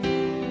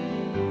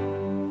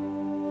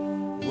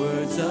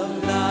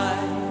of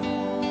life,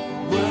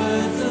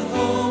 words of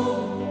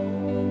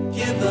hope,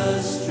 give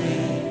us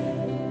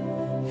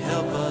strength,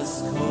 help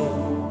us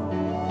cope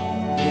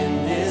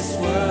in this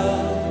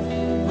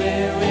world,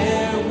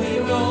 wherever we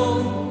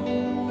roam,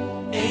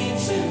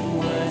 ancient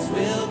words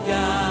will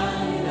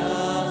guide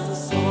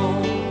us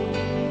home.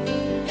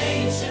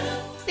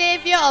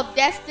 Savior of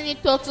Destiny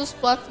Total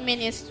Sports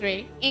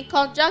Ministry, in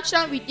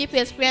conjunction with Deep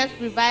Experience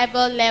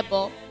Revival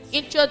Label,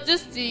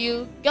 introduce to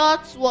you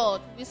God's Word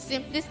with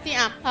simplicity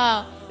and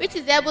power, which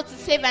is able to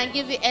save and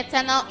give you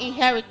eternal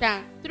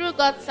inheritance through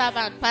God's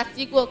servant, Pastor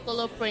Igwe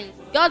Okolo Prince.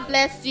 God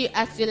bless you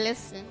as you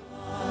listen.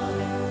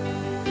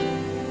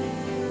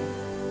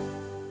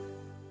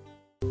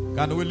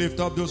 Can we lift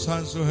up those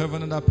hands to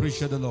heaven and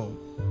appreciate the Lord?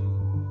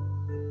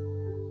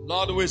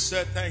 Lord, we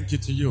say thank you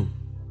to you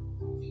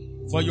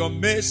for your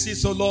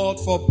mercies, O Lord,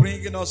 for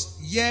bringing us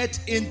yet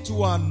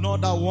into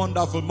another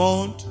wonderful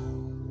month.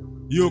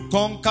 You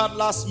conquered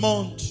last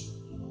month.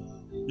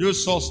 You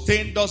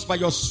sustained us by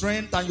your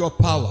strength and your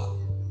power.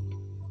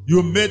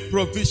 You made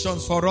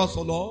provisions for us,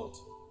 O Lord.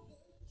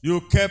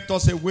 You kept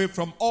us away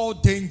from all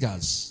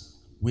dangers.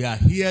 We are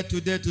here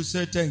today to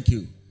say thank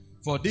you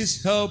for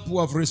this help we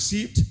have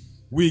received.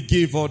 We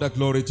give all the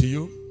glory to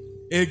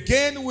you.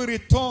 Again, we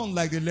return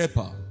like the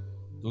leper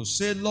to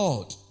say,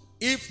 Lord,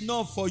 if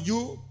not for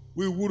you,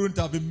 we wouldn't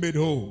have been made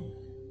whole.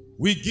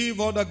 We give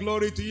all the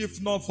glory to you. If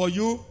not for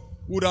you,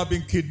 we would have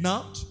been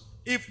kidnapped.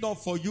 If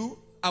not for you,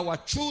 our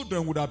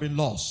children would have been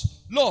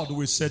lost. Lord,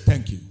 we say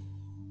thank you.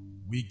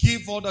 We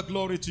give all the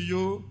glory to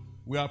you.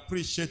 We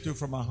appreciate you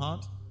from our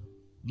heart.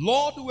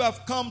 Lord, we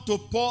have come to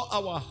pour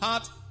our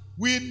heart.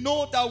 We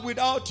know that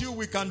without you,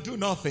 we can do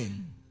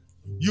nothing.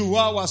 You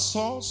are our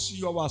source.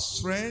 You are our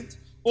strength.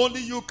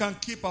 Only you can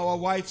keep our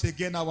wives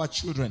again, our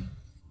children.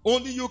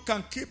 Only you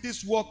can keep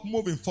this work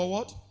moving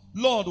forward.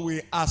 Lord,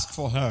 we ask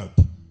for help.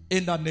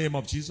 In the name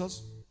of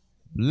Jesus.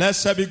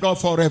 Blessed be God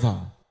forever.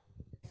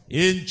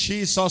 In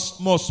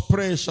Jesus' most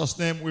precious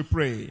name we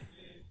pray.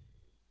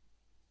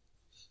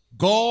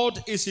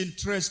 God is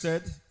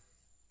interested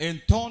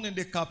in turning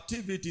the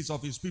captivities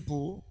of his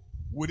people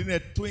within a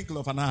twinkle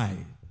of an eye.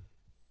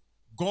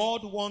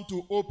 God wants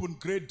to open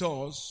great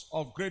doors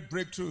of great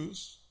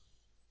breakthroughs,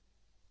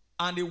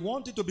 and he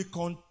wants it to be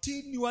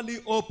continually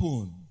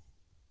open.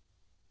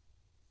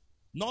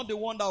 Not the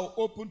one that will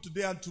open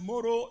today and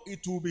tomorrow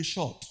it will be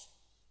shut.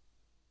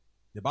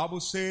 The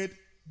Bible said,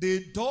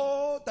 the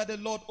door that the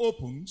Lord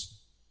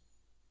opens,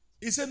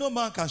 he said no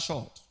man can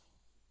shut.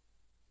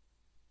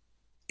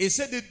 He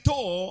said the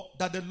door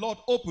that the Lord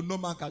opened, no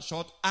man can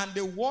shut, and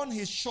the one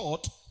he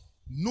shut,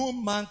 no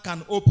man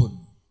can open.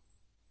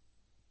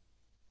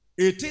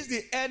 It is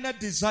the inner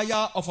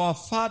desire of our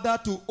Father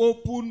to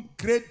open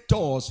great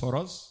doors for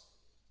us.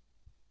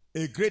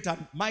 A great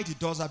and mighty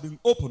doors have been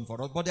opened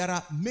for us, but there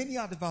are many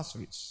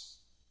adversaries.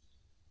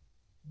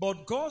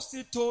 But God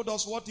still told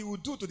us what he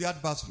would do to the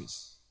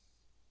adversaries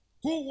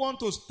who want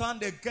to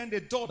stand against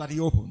the door that he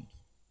opened.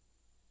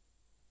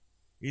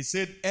 He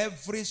said,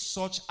 every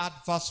such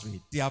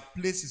adversary, their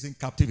place is in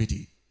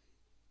captivity.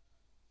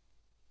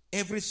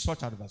 Every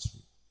such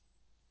adversary.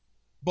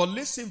 But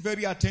listen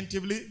very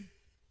attentively.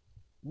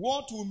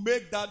 What will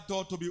make that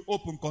door to be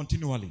open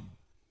continually?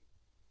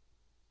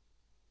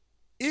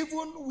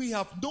 Even we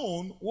have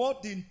known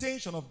what the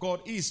intention of God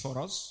is for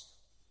us,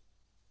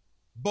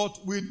 but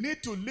we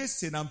need to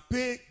listen and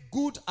pay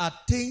good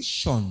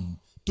attention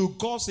to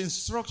God's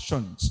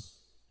instructions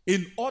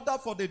in order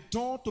for the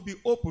door to be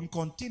open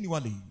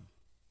continually.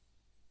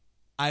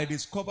 I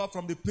discover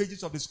from the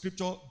pages of the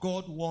scripture,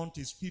 God wants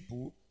his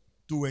people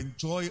to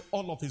enjoy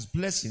all of his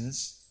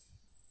blessings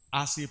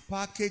as he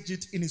packaged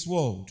it in his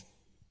word,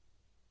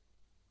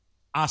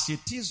 as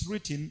it is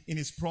written in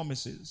his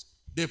promises.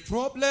 The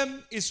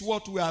problem is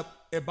what we are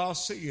about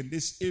saying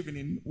this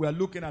evening. We are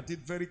looking at it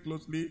very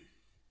closely.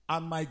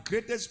 And my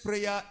greatest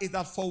prayer is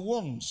that for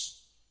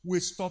once, we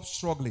stop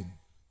struggling.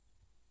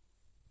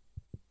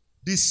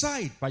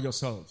 Decide by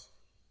yourself.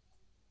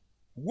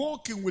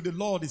 Walking with the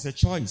Lord is a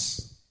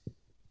choice.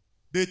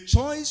 The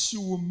choice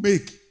you will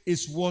make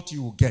is what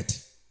you will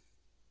get.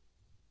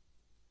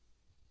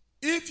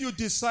 If you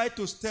decide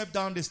to step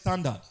down the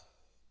standard,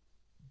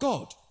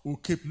 God will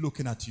keep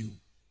looking at you.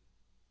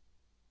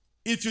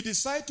 If you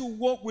decide to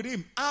walk with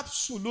him,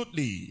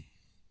 absolutely,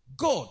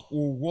 God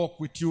will walk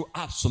with you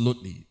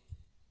absolutely.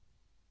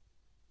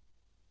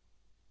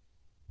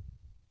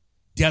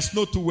 There's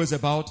no two ways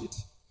about it.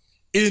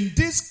 In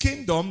this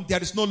kingdom, there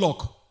is no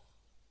luck.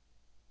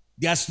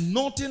 There's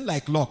nothing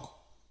like luck.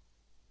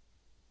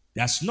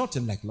 There's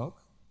nothing like luck.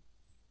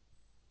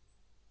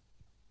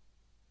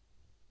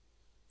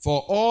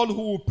 For all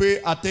who will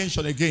pay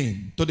attention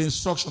again to the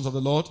instructions of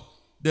the Lord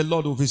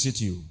will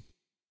visit you.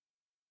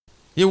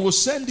 He will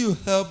send you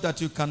help that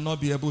you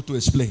cannot be able to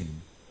explain.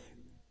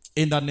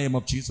 In the name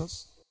of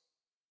Jesus.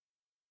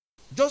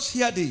 Just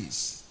hear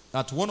this,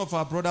 that one of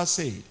our brothers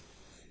said.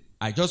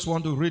 I just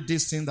want to read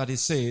this thing that he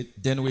said,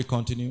 then we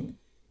continue.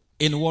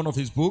 In one of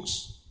his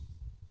books,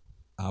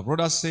 our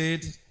brother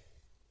said,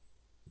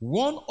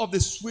 one of the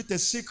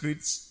sweetest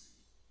secrets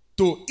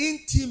to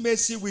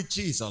intimacy with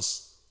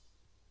Jesus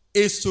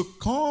is to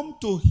come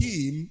to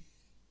him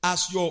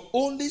as your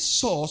only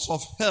source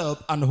of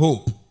help and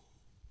hope.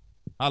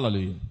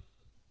 Hallelujah.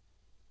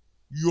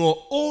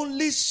 Your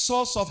only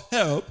source of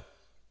help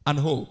and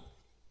hope.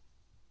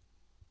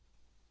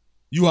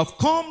 You have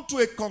come to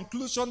a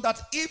conclusion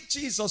that if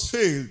Jesus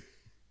failed,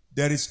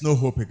 there is no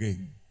hope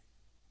again.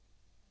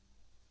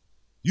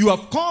 You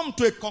have come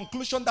to a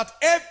conclusion that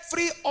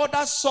every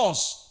other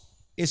source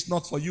is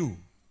not for you.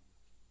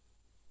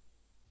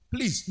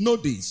 Please know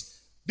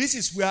this. This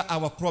is where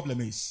our problem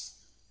is.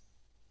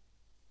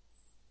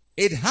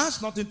 It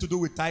has nothing to do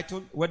with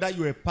title, whether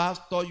you're a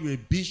pastor, you're a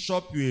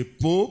bishop, you're a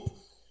pope,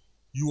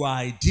 you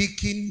are a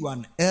deacon, you are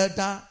an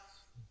elder.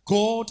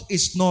 God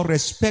is no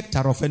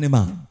respecter of any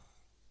man.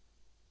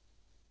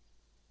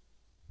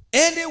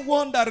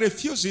 Anyone that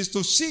refuses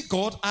to see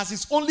God as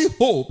his only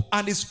hope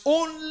and his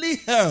only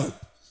help,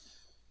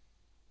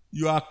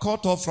 you are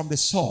cut off from the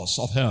source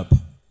of help.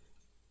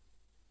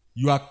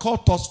 You are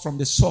cut off from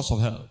the source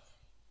of help.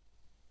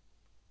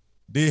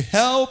 The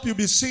help you'll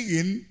be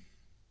seeing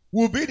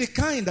will be the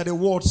kind that the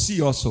world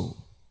see also.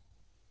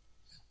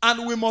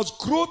 And we must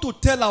grow to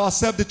tell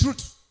ourselves the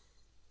truth.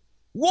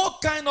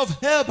 What kind of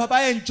help have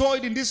I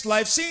enjoyed in this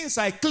life since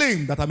I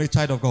claim that I'm a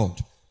child of God?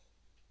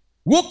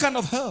 What kind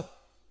of help?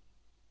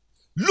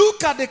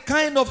 Look at the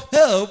kind of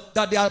help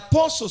that the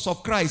apostles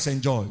of Christ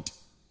enjoyed.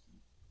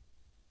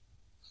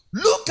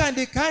 Look at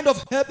the kind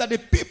of help that the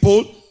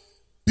people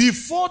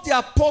before the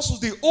apostles,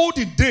 the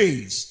olden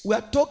days, we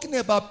are talking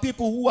about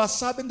people who are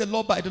serving the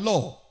Lord by the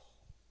law.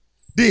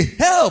 The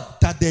help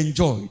that they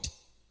enjoyed.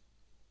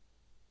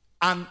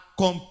 And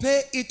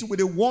compare it with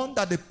the one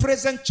that the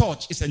present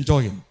church is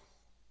enjoying.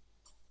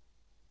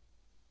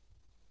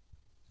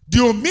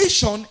 The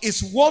omission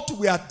is what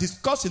we are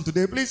discussing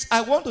today. Please,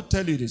 I want to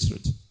tell you this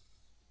truth.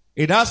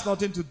 It has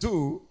nothing to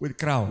do with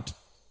crowd.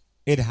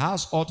 It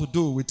has all to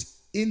do with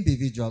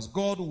individuals.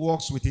 God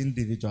works with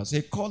individuals.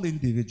 He called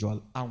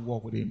individual and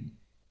walk with him.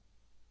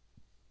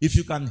 If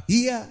you can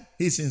hear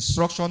his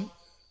instruction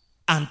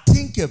and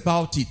think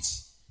about it.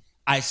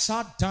 I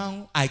sat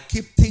down, I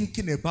keep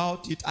thinking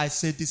about it. I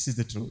said, this is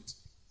the truth.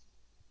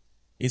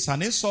 It's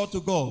an insult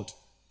to God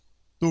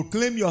to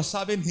claim you're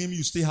serving him,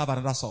 you still have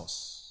another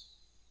source.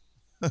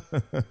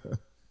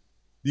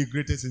 The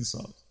greatest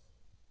insult.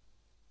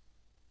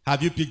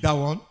 Have you picked that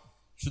one?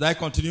 Should I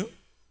continue?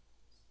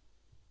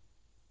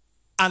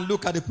 And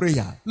look at the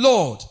prayer.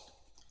 Lord,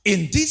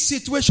 in this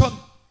situation,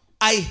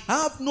 I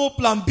have no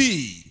plan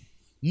B,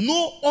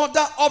 no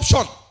other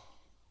option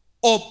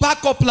or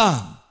backup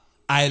plan.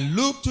 I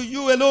look to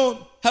you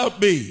alone. Help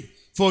me.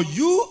 For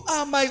you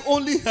are my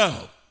only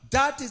help.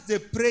 That is the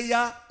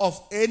prayer of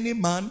any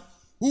man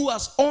who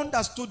has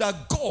understood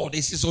that God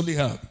is his only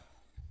help.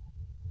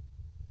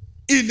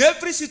 In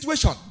every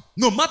situation,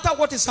 no matter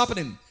what is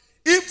happening,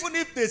 even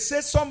if they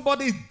say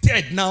somebody is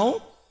dead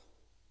now,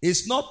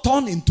 it's not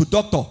turned into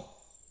doctor.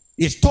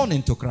 It's turned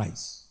into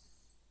Christ.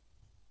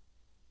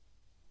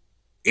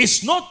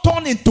 It's not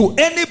turned into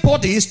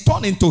anybody. It's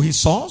turned into his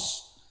source.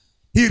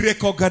 He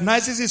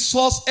recognizes his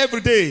source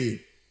every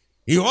day.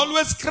 He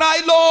always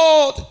cries,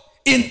 Lord,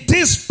 in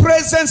this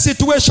present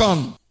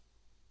situation,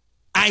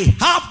 I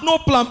have no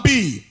plan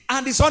B.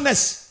 And he's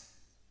honest.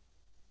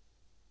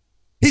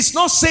 He's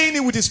not saying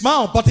it with his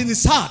mouth, but in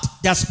his heart,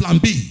 there's plan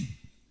B.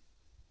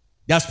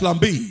 There's plan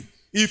B.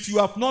 If you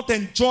have not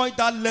enjoyed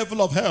that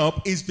level of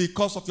help, it's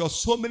because of your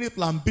so many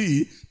plan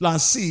B, plan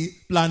C,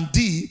 plan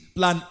D,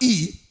 plan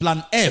E,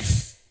 plan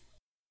F.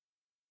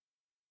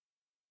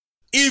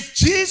 If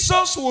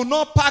Jesus will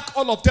not pack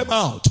all of them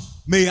out,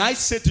 may I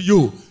say to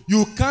you,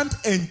 you can't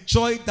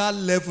enjoy that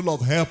level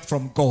of help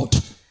from God.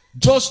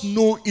 Just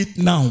know it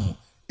now.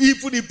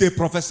 Even if they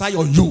prophesy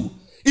on you,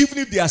 even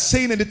if they are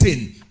saying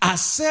anything,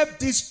 accept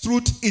this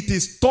truth. It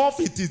is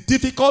tough, it is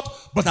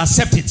difficult, but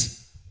accept it.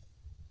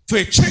 For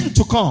a change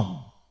to come.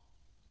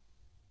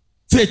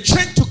 For a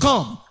change to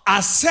come,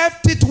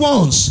 accept it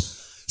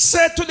once.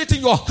 Settle it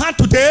in your heart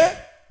today.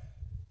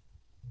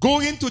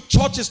 Going to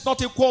church is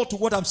not equal to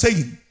what I'm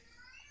saying.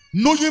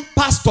 Knowing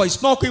pastor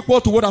is not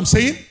equal to what I'm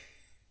saying.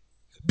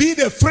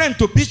 Being a friend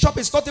to bishop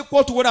is not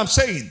equal to what I'm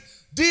saying.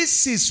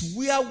 This is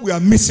where we are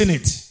missing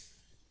it.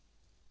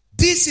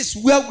 This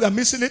is where we are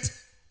missing it.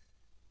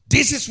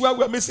 This is where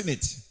we are missing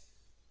it.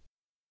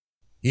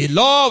 He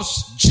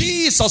loves.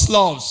 Jesus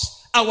loves.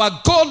 Our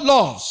God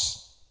loves.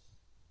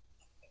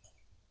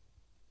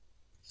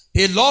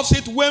 He loves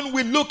it when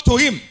we look to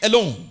him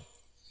alone.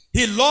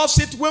 He loves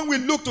it when we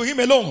look to him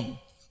alone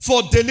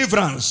for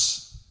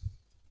deliverance.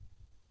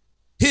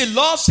 He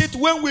loves it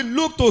when we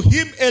look to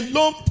him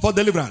alone for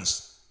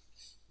deliverance.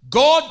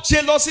 God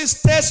jealousy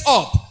stirs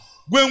up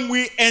when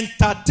we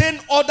entertain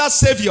other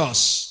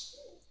saviors.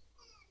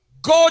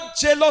 God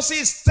jealousy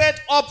is stirred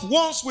up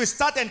once we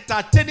start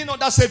entertaining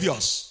other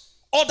saviors,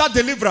 other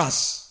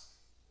deliverers.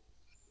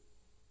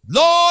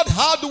 Lord,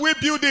 how do we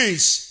build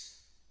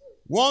this?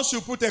 Once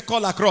you put a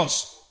call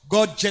across,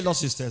 God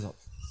jealousy stirs up.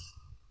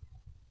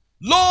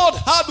 Lord,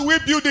 how do we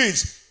build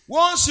this?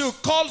 Once you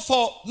call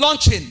for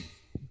launching,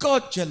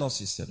 God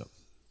jealousy stirs up.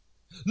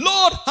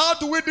 Lord, how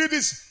do we do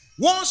this?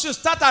 Once you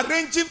start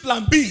arranging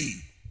plan B,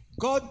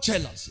 God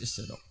jealous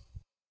instead of.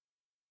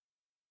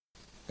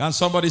 Can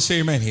somebody say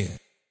amen here?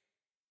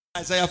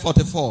 Isaiah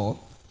 44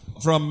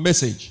 from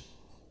Message.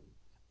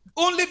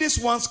 Only this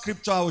one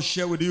scripture I will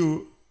share with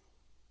you.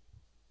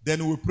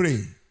 Then we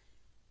pray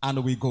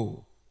and we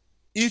go.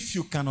 If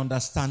you can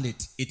understand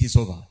it, it is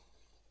over.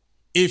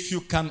 If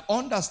you can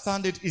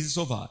understand it, it is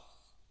over.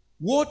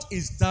 What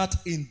is that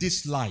in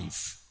this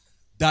life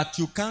that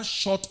you can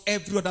shut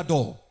every other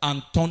door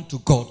and turn to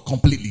God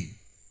completely?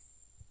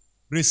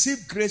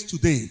 Receive grace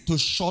today to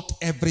shut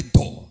every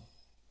door.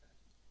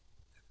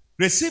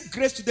 Receive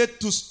grace today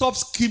to stop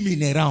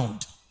scheming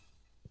around.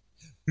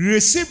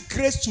 Receive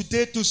grace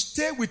today to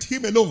stay with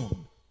Him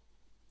alone.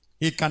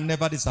 He can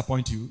never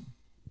disappoint you.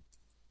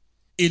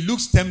 It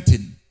looks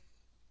tempting.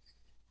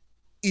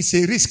 It's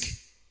a risk,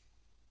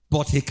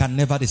 but He can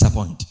never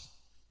disappoint.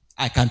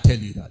 I can tell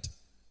you that.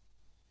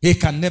 He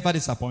can never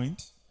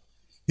disappoint.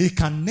 He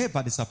can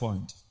never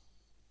disappoint.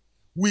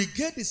 We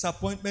get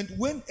disappointment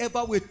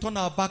whenever we turn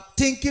our back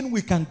thinking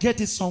we can get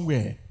it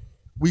somewhere.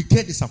 We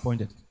get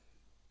disappointed.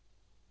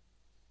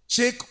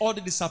 Check all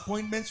the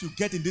disappointments you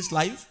get in this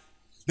life.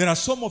 There are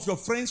some of your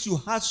friends you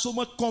had so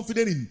much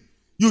confidence in.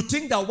 You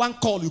think that one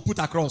call you put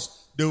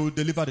across, they will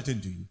deliver the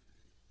thing to you.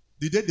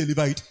 Did they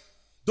deliver it?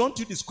 Don't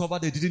you discover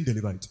they didn't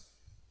deliver it?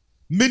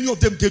 Many of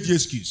them gave you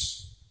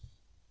excuse.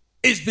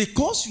 It's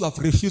because you have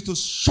refused to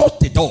shut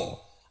the door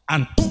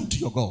and turn to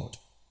your God.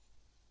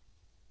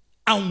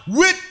 And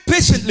wait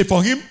patiently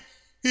for Him.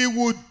 He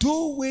will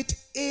do it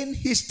in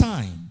His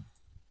time.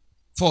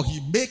 For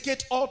He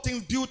maketh all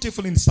things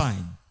beautiful in His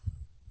time.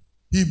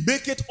 He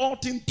maketh all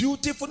things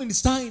beautiful in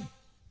His time.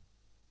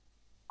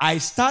 I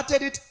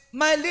started it,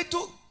 my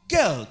little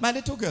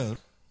girl,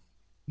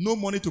 no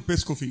money to pay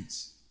school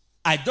fees.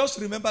 I just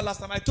remember last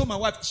time I told my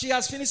wife, she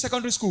has finished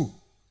secondary school.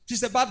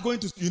 She's about going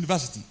to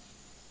university.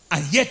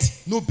 And yet,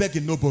 no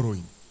begging, no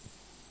borrowing.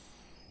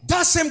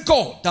 That same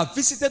God that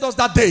visited us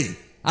that day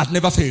has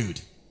never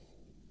failed.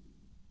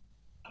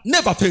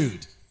 Never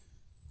failed.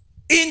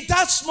 In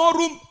that small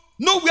room,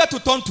 nowhere to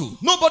turn to,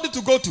 nobody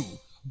to go to.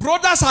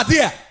 Brothers are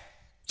there.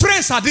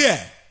 Friends are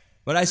there.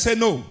 But I said,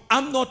 no,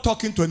 I'm not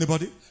talking to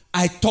anybody.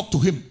 I talk to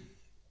Him.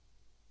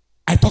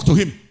 I talk to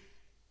Him.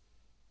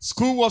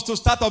 School was to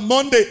start on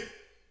Monday.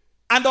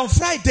 And on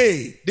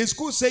Friday, the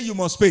school said you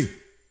must pay.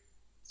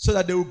 So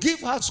that they will give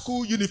her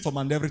school uniform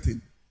and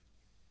everything.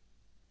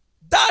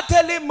 That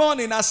early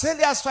morning, as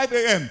early as 5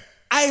 a.m.,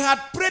 I had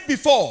prayed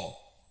before.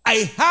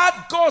 I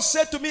heard God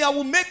say to me, I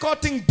will make all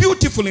things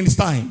beautiful in His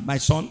time, my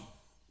son.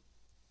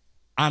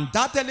 And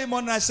that early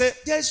morning, I said,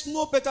 there is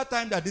no better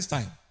time than this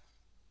time.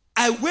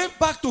 I went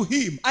back to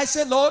Him. I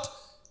said, Lord,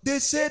 they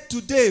said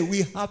today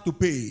we have to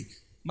pay.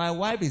 My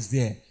wife is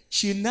there.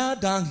 She knelt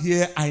down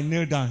here, I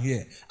knelt down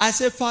here. I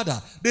said, Father,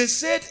 they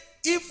said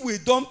if we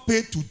don't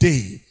pay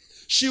today,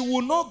 she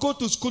will not go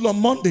to school on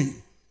Monday.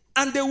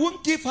 And they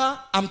won't give her,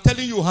 I'm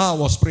telling you how I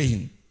was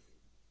praying.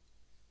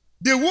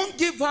 They won't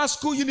give her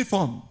school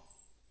uniform.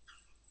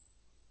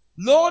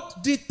 Lord,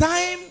 the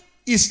time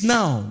is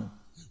now.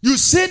 You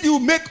said you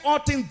make all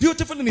things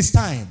beautiful in His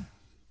time.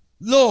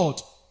 Lord,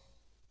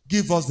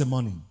 give us the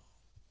money.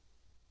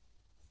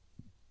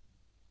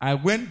 I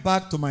went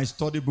back to my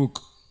study book.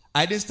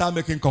 I didn't start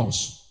making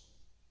calls.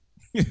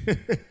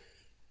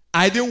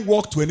 I didn't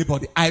walk to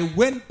anybody. I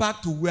went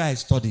back to where I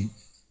studied.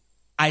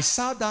 I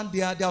sat down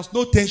there. There was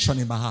no tension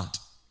in my heart.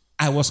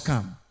 I was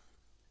calm.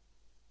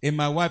 In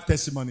my wife's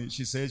testimony,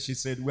 she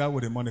said, where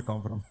would the money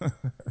come from?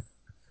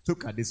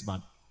 Look at this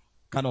man.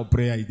 What kind of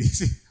prayer is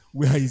this?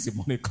 Where is the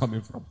money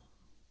coming from?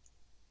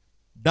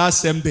 That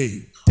same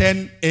day,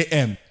 10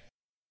 a.m.,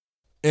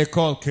 a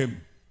call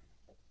came.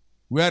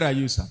 Where are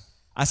you, sir?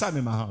 I said, I'm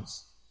in my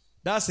house.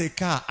 That's a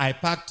car I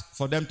packed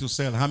for them to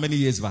sell how many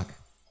years back?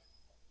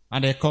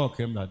 And a call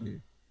came that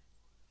day.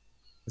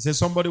 They said,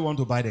 somebody want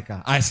to buy the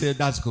car. I said,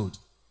 that's good.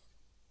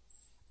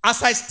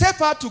 As I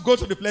step out to go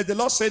to the place, the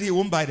Lord said He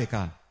won't buy the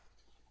car.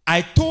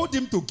 I told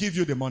Him to give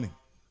you the money.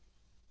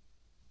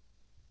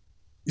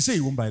 He said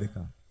He won't buy the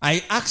car.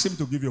 I asked Him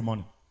to give you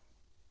money.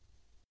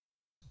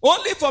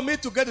 Only for me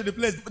to get to the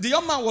place. The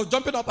young man was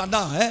jumping up and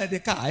down. The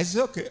car. I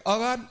said, okay, all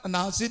right,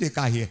 now see the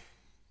car here.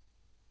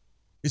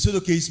 He said,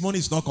 okay, his money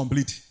is not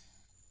complete.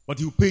 But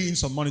he'll pay in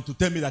some money to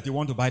tell me that he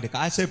want to buy the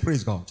car. I said,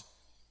 praise God.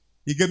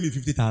 He gave me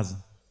 50,000.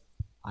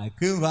 I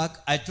came back.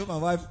 I told my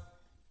wife,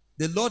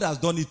 the Lord has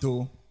done it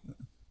all.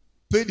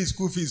 Pay the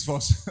school fees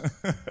first.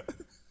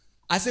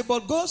 I said,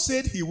 but God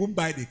said He won't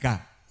buy the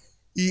car.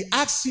 He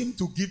asked him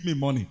to give me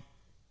money.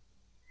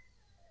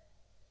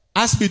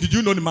 Ask me, did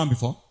you know the man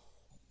before?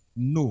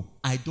 No,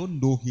 I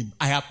don't know him.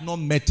 I have not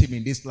met him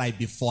in this life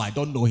before. I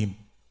don't know him.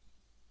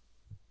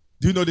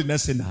 Do you know the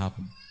next thing that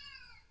happened?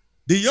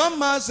 The young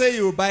man said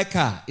he will buy a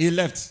car. He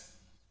left.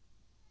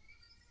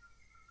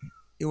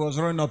 He was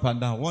running up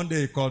and down. One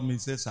day he called me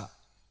and said, sir,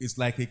 it's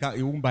like he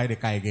won't buy the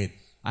car again.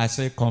 I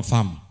said,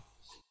 confirm.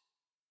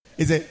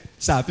 He said,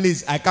 sir,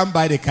 please, I can't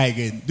buy the car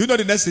again. Do you know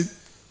the next thing?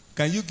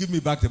 Can you give me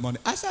back the money?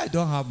 I said, I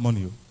don't have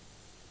money.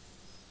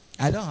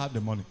 I don't have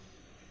the money.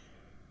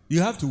 You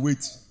have to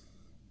wait.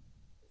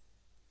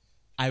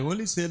 I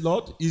only say,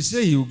 Lord, you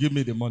say you will give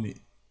me the money.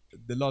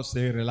 The Lord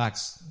say,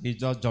 relax. He's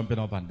just jumping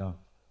up and down.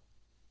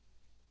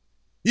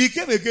 He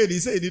came again. He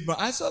said he need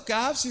money. I said, okay,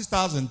 I have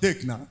 6,000.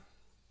 Take now.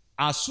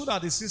 As soon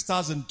as the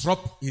 6,000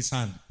 dropped his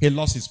hand, he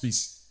lost his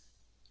peace.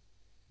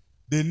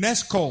 The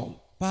next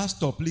call,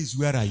 Pastor, please,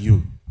 where are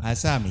you? I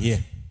said, I'm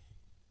here.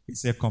 He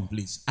said, come,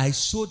 please. I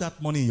saw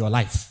that money in your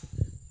life.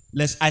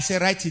 I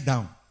said, write it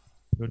down.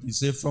 But he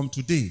said, from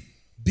today,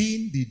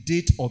 being the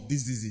date of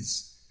this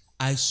disease,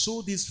 I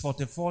sold this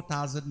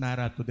 44,000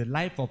 naira to the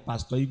life of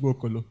Pastor Igbo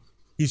Okolo.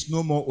 He's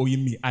no more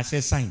owing me. I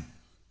said, sign.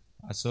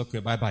 I said, okay,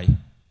 bye-bye.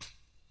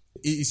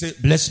 He said,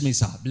 bless me,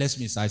 sir. Bless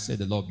me, sir. I said,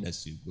 the Lord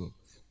bless you. Go.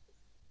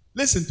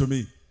 Listen to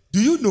me. Do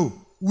you know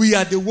we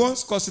are the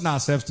ones causing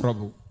ourselves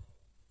trouble?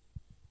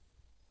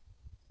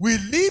 We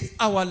live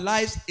our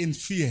lives in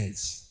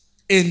fears,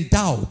 in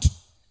doubt,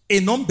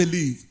 in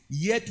unbelief,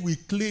 yet we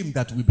claim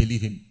that we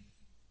believe him.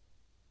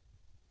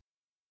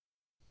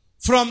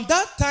 From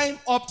that time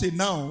up to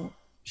now,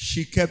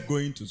 she kept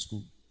going to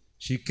school.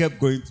 She kept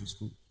going to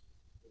school.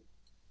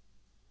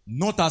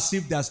 Not as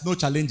if there's no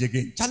challenge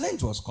again.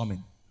 Challenge was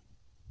coming.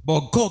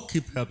 But God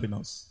keep helping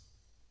us.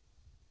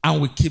 And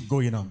we keep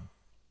going on.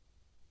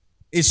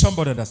 Is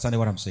somebody understanding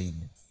what I'm saying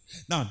here?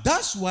 Now,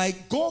 that's why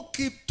God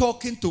keep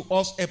talking to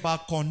us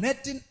about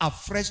connecting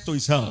afresh to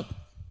his help.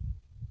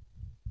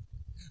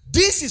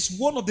 This is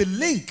one of the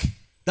links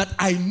that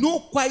I know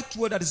quite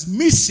well that is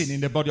missing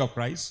in the body of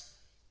Christ.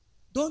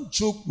 Don't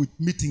joke with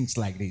meetings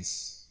like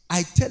this.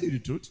 I tell you the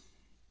truth.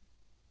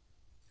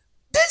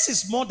 This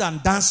is more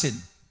than dancing.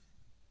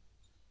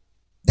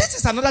 This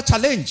is another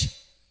challenge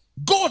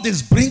God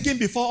is bringing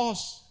before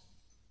us.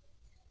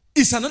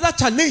 It's another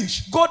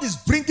challenge God is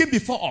bringing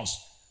before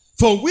us.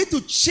 For we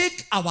to check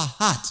our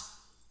heart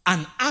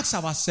and ask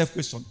ourselves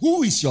question,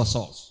 who is your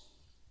source?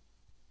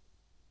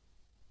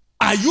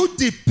 Are you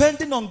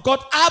depending on God?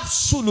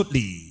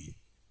 Absolutely.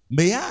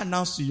 May I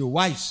announce to you,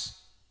 wives,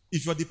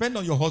 if you're depending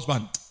on your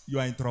husband, you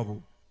are in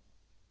trouble.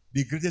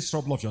 The greatest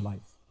trouble of your life.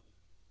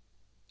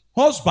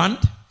 Husband,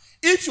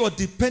 if you're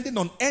depending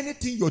on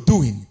anything you're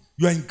doing,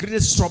 you are in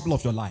greatest trouble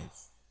of your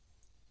life.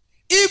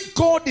 If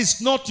God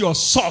is not your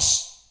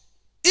source,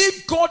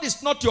 if God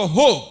is not your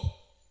hope,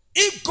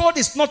 if God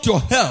is not your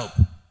help,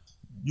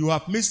 you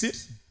have missed it.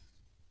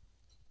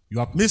 You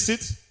have missed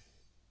it.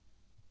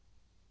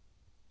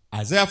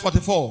 Isaiah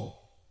 44.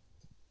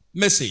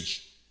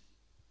 Message.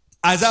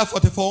 Isaiah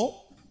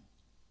 44.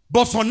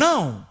 But for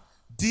now,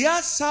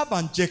 dear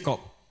servant Jacob,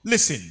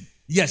 listen.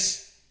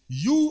 Yes,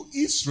 you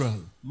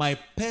Israel, my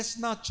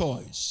personal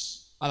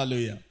choice.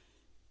 Hallelujah.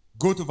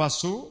 Go to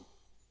verse 2.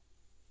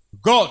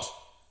 God,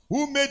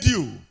 who made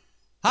you,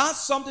 has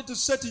something to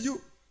say to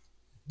you.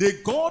 The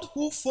God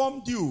who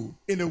formed you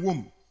in a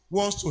womb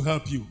wants to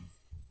help you.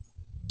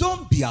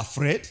 Don't be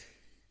afraid,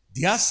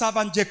 dear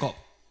servant Jacob.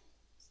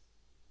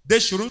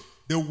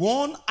 The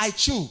one I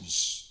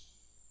choose.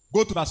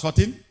 Go to verse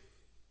 14.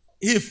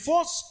 He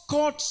first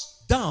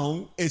cuts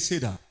down a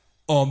cedar,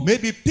 or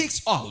maybe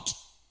picks out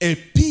a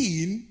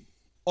pine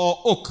or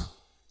oak,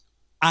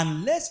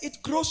 and lets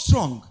it grow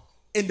strong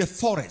in the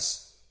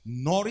forest,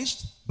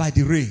 nourished by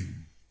the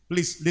rain.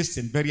 Please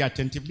listen very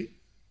attentively.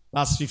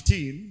 Verse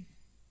 15.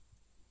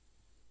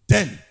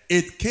 Then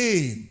it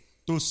came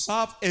to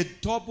serve a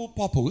double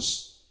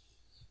purpose.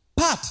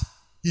 Part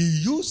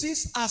he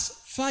uses as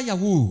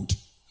firewood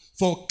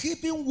for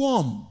keeping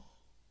warm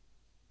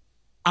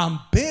and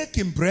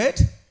baking bread.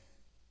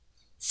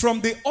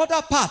 From the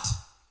other part,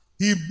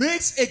 he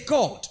makes a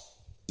god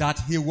that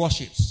he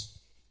worships,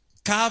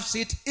 carves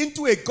it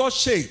into a god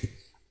shape,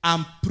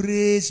 and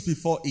prays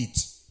before it.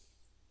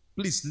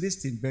 Please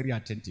listen very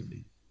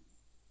attentively.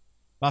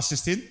 Verse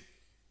 16.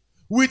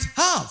 With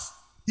half,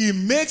 he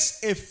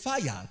makes a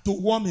fire to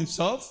warm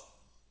himself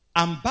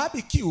and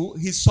barbecue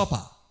his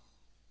supper.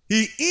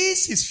 He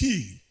eats his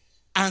fill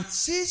and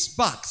sits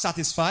back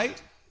satisfied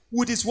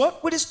with his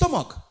what? With his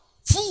stomach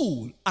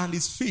full and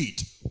his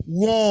feet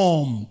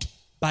warmed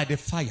by the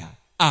fire.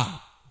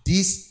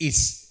 This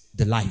is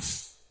the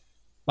life.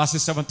 Verse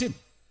 17.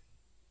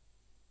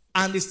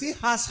 And he still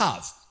has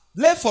half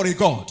left for a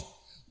God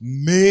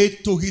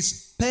made to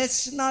his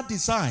personal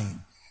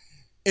design,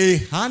 a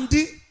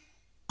handy,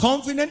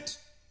 convenient,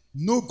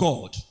 no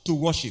God to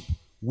worship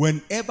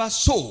whenever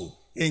so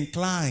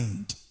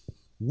inclined.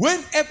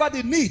 Whenever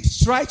the need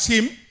strikes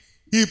him,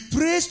 he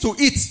prays to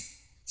it.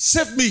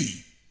 Save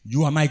me,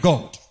 you are my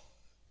God.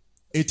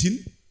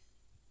 18.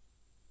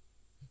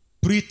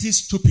 Pretty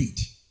stupid.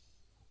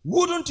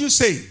 Wouldn't you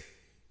say,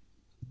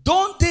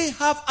 don't they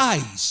have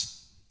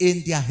eyes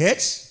in their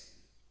heads?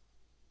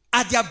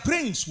 Are their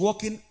brains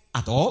working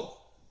at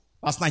all?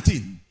 Verse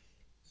 19.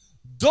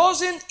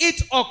 Doesn't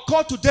it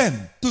occur to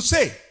them to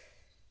say,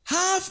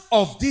 half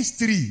of this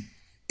tree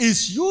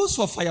is used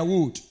for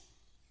firewood,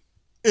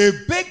 a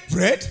baked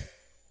bread,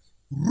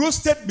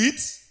 roasted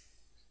meat,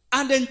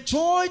 and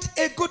enjoyed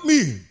a good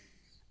meal.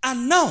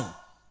 And now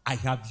I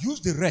have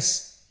used the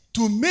rest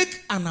to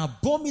make an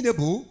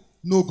abominable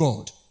no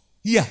God.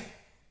 Here,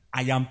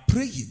 I am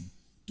praying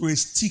to a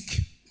stick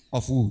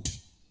of wood.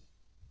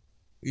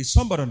 Is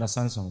somebody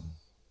understand something?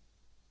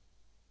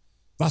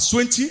 Verse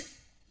 20.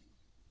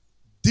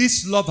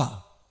 This lover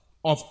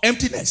of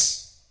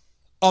emptiness,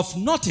 of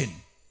nothing,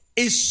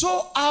 is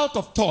so out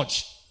of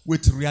touch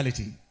with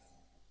reality.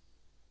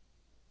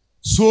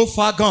 So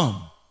far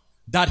gone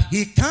that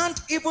he can't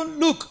even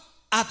look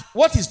at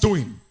what he's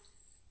doing.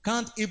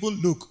 Can't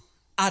even look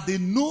at the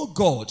no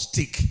God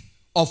stick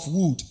of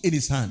wood in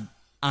his hand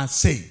and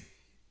say,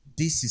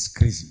 this is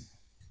crazy.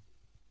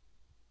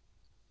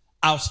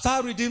 I'll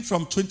start reading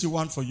from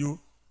 21 for you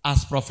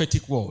as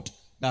prophetic word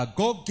that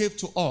God gave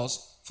to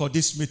us for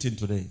this meeting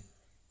today.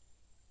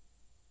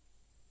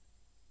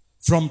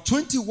 From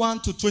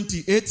 21 to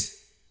 28,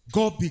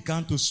 God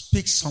began to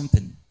speak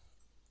something.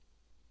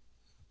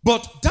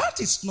 But that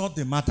is not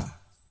the matter.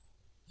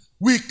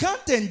 We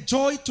can't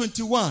enjoy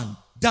 21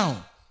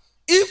 down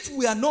if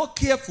we are not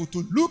careful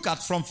to look at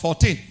from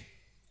 14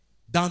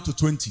 down to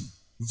 20.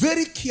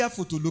 Very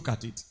careful to look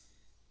at it.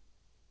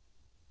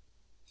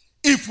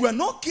 If we are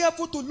not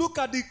careful to look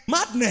at the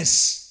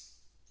madness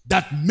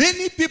that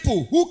many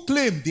people who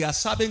claim they are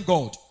serving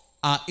God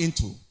are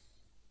into,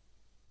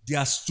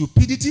 their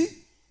stupidity,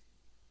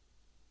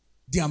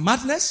 their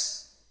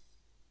madness,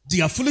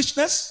 their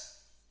foolishness.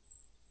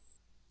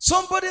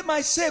 Somebody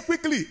might say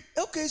quickly,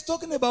 okay, he's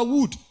talking about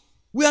wood.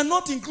 We are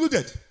not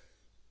included.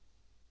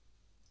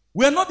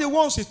 We are not the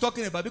ones he's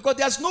talking about because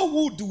there's no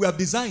wood we have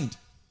designed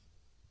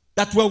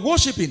that we're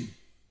worshiping.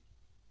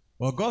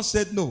 But God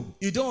said, no,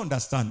 you don't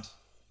understand.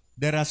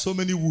 There are so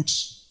many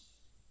woods.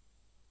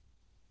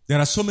 There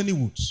are so many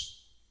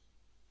woods.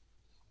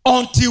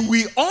 Until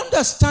we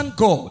understand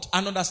God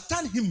and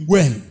understand Him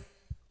well,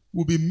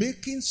 we'll be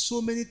making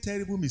so many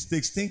terrible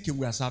mistakes thinking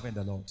we are serving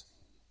the Lord.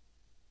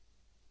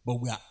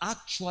 But we are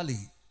actually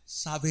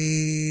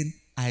serving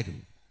idol.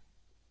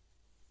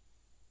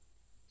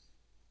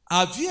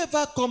 Have you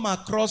ever come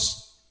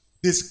across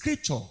the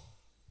scripture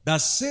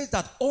that says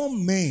that all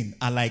men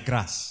are like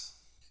grass?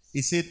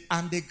 He said,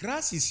 and the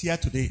grass is here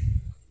today,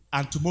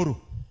 and tomorrow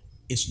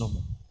is no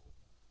more.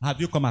 Have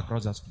you come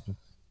across that scripture?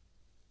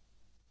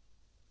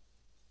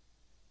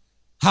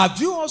 Have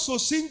you also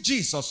seen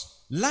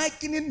Jesus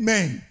likening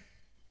men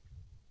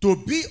to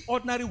be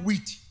ordinary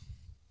wheat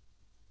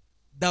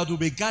that will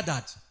be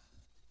gathered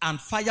and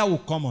fire will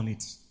come on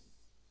it?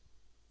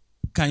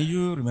 Can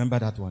you remember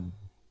that one?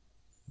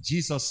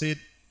 Jesus said,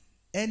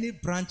 any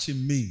branch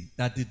in me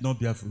that did not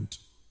bear fruit,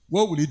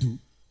 what will he do?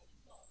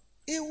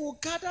 He will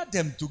gather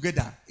them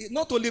together.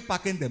 Not only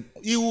packing them,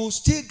 he will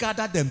still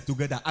gather them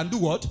together and do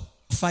what?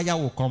 Fire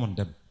will come on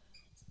them.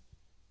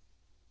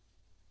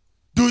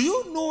 Do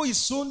you know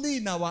it's only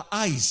in our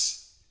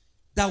eyes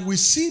that we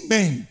see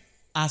men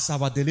as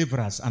our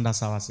deliverers and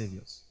as our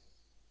saviors?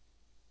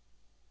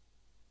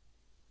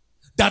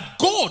 That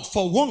God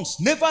for once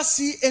never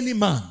see any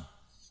man.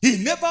 He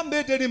never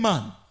made any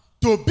man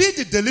to be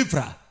the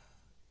deliverer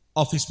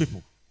of his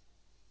people.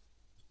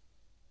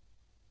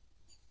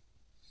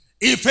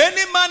 If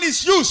any man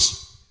is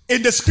used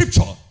in the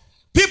scripture,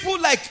 people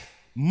like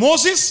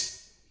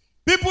Moses,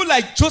 people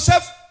like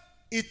Joseph,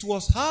 it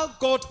was how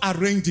God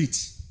arranged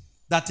it.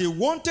 That he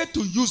wanted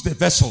to use the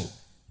vessel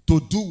to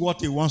do what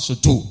he wants to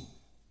do.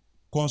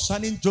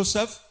 Concerning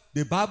Joseph,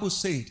 the Bible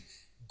said,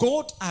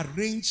 God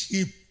arranged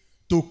him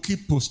to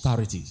keep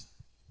posterity.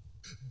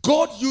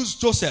 God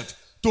used Joseph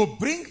to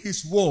bring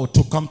his word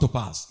to come to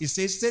pass. He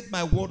said,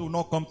 my word will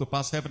not come to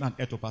pass, heaven and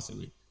earth will pass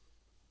away.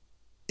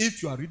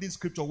 If you are reading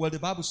scripture, well, the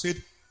Bible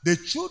said, the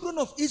children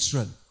of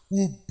Israel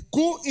will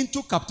go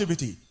into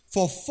captivity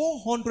for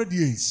 400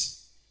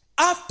 years.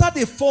 After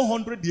the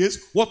 400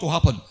 years, what will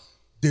happen?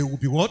 They will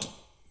be what?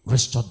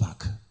 Restored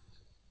back.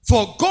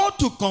 For God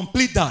to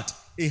complete that,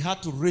 he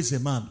had to raise a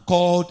man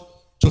called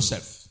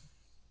Joseph.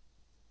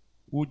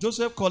 Will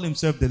Joseph call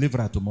himself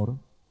deliverer tomorrow?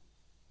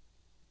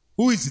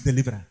 Who is the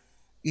deliverer?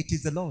 It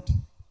is the Lord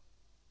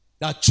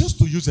that chose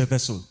to use a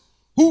vessel.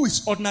 Who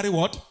is ordinary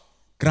what?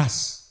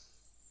 Grass.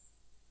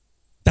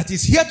 That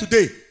is here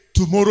today.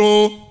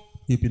 Tomorrow,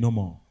 he'll be no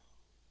more.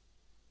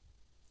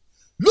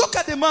 Look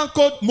at the man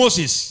called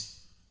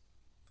Moses.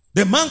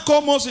 The man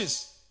called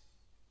Moses.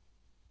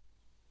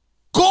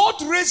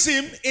 God raised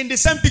him in the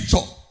same picture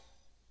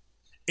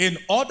in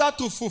order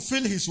to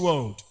fulfill his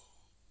word.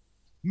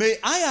 May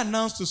I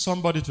announce to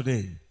somebody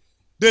today,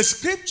 the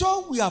scripture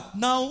we have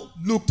now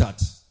looked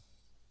at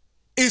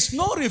is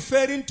not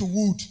referring to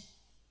wood.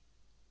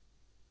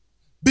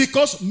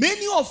 Because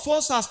many of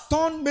us have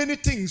turned many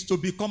things to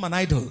become an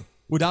idol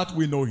without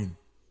we knowing.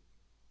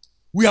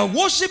 We are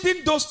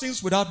worshiping those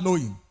things without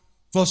knowing.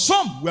 For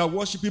some, we are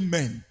worshiping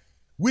men,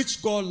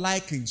 which God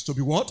likens to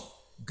be what?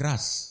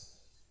 Grass.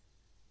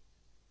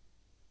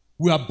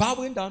 We are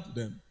bowing down to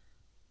them.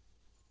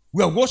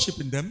 We are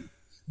worshiping them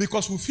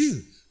because we feel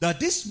that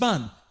this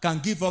man can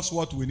give us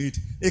what we need.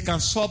 He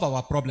can solve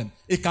our problem.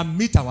 He can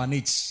meet our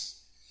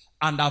needs.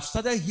 And I've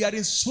started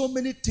hearing so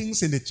many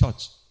things in the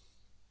church.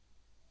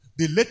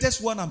 The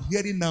latest one I'm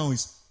hearing now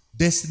is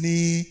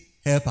destiny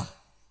helper.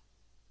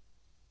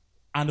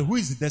 And who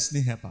is the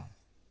destiny helper?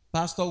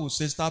 Pastor will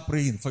say, start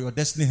praying for your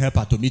destiny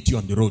helper to meet you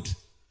on the road.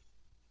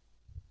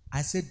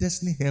 I said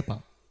destiny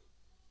helper.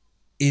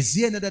 Is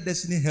there another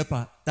destiny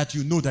helper that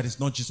you know that is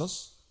not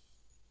Jesus?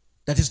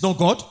 That is not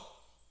God?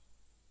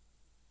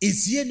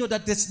 Is there another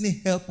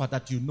destiny helper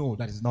that you know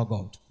that is not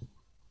God?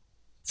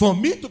 For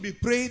me to be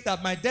praying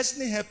that my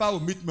destiny helper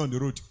will meet me on the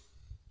road,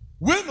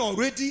 when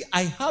already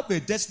I have a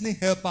destiny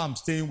helper I'm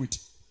staying with.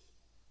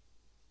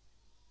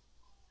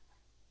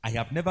 I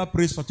have never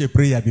prayed such a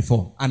prayer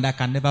before, and I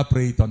can never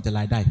pray it until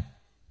I die.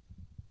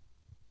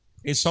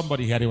 Is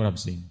somebody hearing what I'm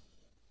saying?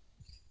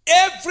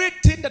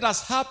 Everything that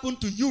has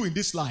happened to you in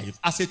this life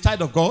as a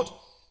child of God,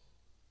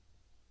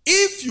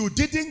 if you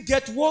didn't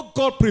get what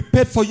God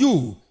prepared for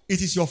you,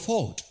 it is your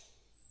fault.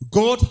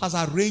 God has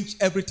arranged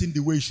everything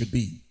the way it should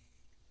be.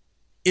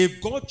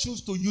 If God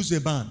chooses to use a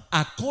man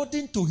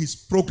according to his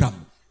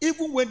program,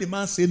 even when the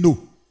man says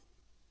no,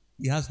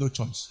 he has no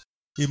choice.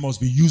 He must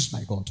be used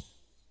by God.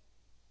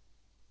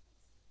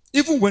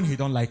 Even when he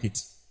don't like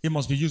it, he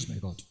must be used by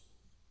God.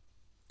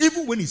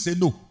 Even when he say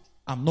no,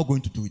 I'm not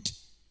going to do it,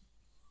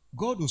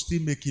 God will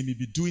still make him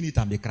be doing it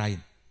and be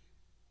crying.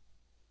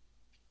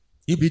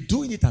 He'll be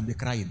doing it and be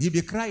crying. He'll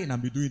be crying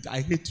and be doing it.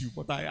 I hate you,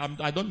 but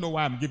I don't know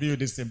why I'm giving you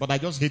this thing, but I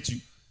just hate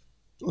you.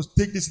 Just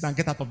take this and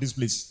get out of this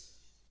place.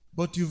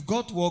 But you've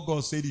got what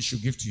God said he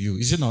should give to you,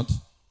 is it not?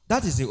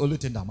 That is the only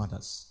thing that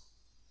matters.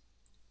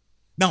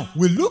 Now,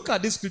 we look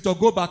at this scripture.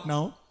 Go back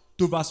now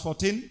to verse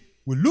 14.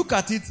 We look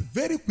at it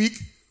very quick,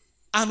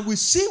 and we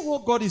see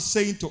what God is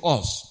saying to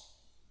us.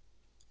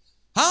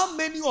 How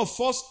many of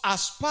us are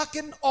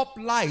sparking up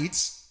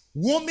lights,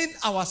 warming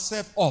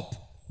ourselves up,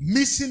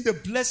 missing the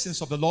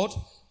blessings of the Lord,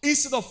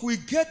 instead of we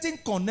getting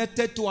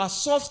connected to our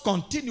source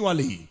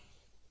continually?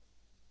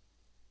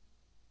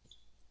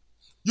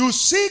 You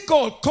see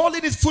God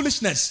calling it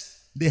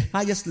foolishness, the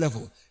highest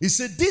level. He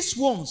said, these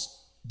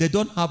ones, they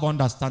don't have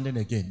understanding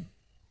again.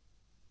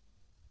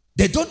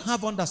 They don't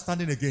have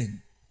understanding again.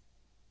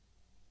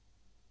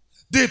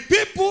 The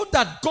people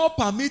that God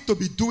permit to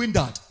be doing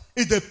that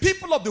is the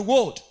people of the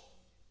world.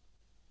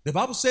 The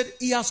Bible said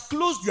he has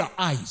closed their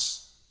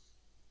eyes.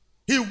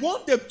 He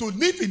wants them to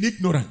live in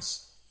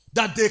ignorance,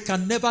 that they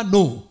can never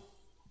know.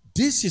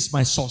 This is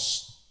my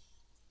source.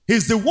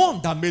 He's the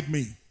one that made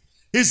me.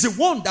 He's the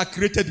one that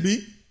created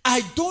me.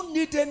 I don't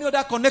need any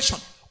other connection.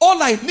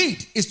 All I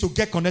need is to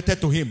get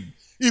connected to him.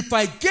 If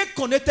I get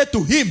connected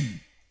to him,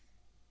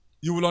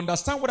 you will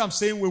understand what I'm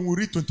saying when we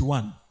read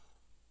 21.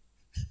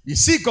 You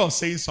see God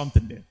saying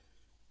something there.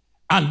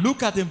 And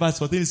look at him, verse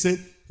 14. He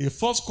said, he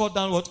first cut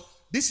down what?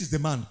 This is the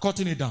man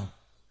cutting it down.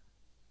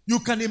 You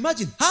can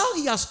imagine how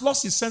he has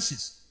lost his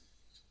senses.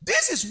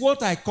 This is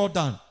what I cut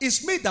down.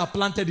 It's me that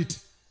planted it.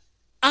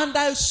 And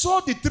I saw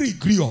the tree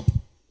grew up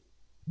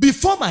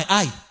before my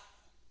eye.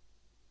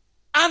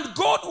 And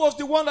God was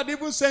the one that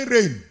even sent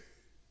rain.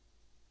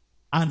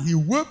 And he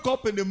woke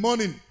up in the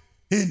morning.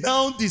 He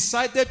now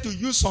decided to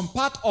use some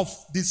part of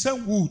the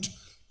same wood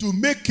to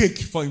make cake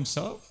for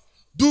himself,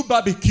 do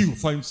barbecue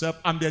for himself,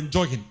 and be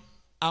enjoying.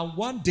 And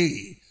one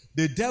day,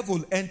 the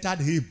devil entered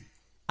him.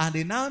 And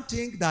they now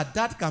think that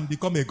that can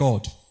become a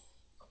god.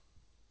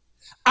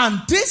 And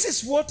this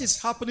is what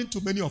is happening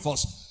to many of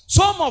us.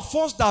 Some of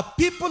us that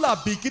people are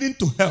beginning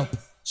to help.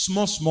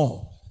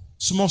 Small.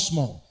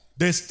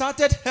 They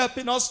started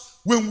helping us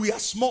when we are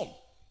small.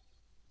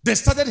 They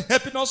started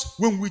helping us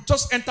when we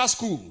just enter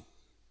school.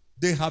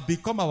 They have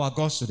become our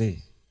gods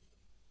today.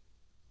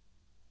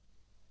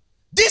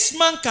 This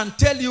man can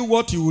tell you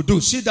what you will do.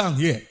 Sit down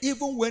here,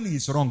 even when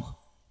he's wrong.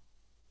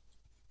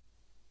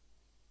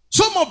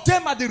 Some of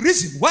them are the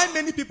reason why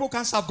many people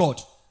can't serve God.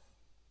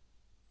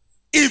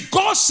 If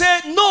God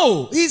said,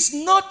 no, he's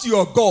not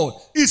your God,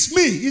 it's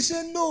me. He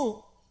said,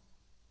 no,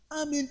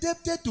 I'm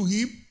indebted to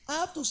him. I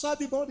have to serve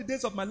him all the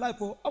days of my life.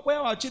 I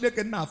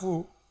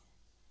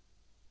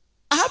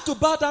have to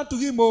bow down to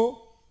him.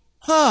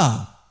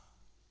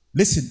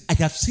 Listen, I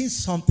have seen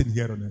something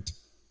here on earth.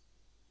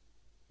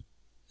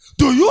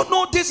 Do you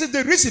know this is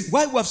the reason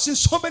why we have seen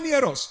so many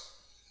errors?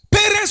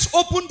 Parents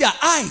open their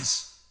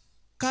eyes,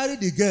 carry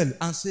the girl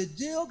and say,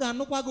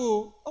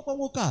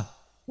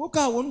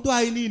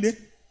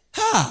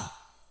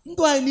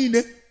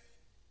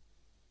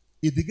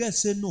 if the girl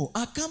say, no,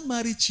 I can't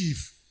marry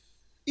Chief.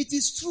 It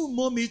is true,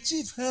 mommy.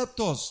 Chief helped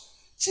us.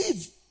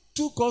 Chief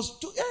took us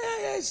to,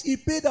 yes, he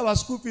paid our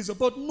school fees.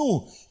 But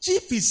no,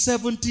 Chief is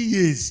 70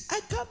 years.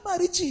 I can't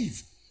marry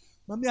Chief.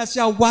 Mommy, I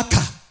say,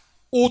 waka.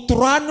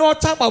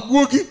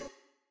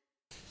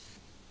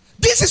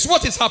 This is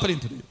what is happening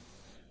today.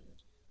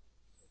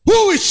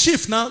 Who is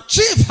Chief now?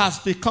 Chief has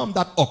become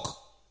that oak.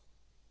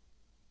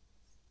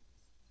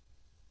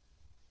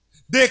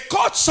 They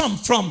cut some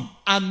from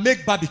and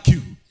make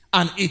barbecue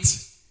and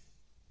eat.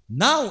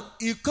 Now,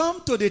 you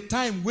come to the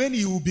time when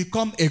you will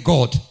become a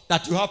god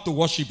that you have to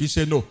worship. You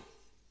say no.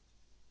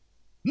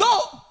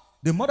 No.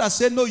 The mother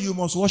said, no, you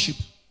must worship.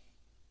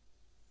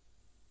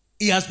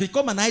 He has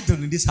become an idol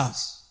in this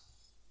house.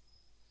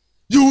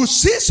 You will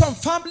see some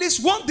families,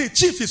 one day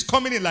Chief is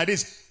coming in like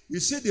this. You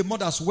see the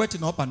mother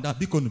sweating up and down.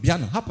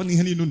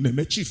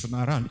 Chief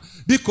around.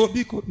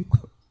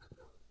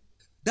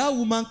 That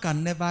woman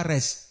can never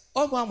rest.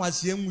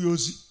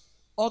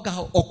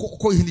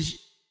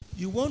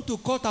 You want to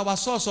cut our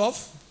source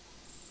off?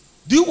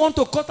 Do you want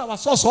to cut our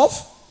source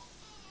off?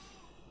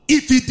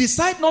 If he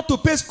decide not to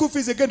pay school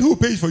fees again, who will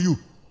pay for you?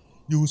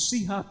 You will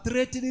see her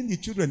threatening the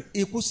children.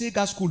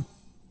 School.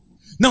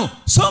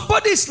 Now,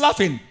 somebody is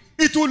laughing.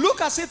 It will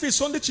look as if it's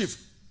Sunday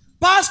chief.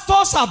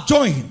 Pastors have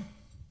joined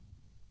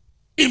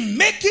in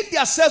making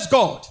themselves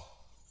God.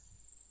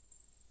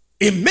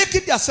 In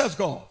making themselves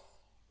God.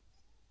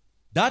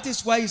 That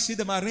is why you see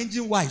them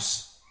arranging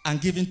wives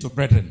and giving to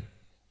brethren.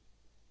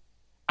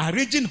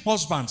 Arranging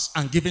husbands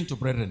and giving to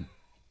brethren.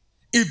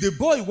 If the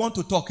boy want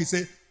to talk, he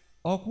say,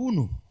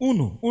 Okuno.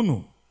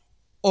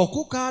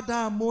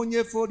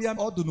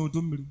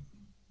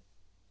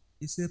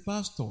 He say,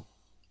 Pastor,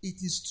 it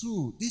is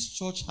true. This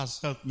church has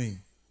helped me.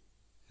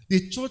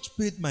 The church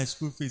paid my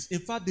school fees. In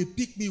fact, they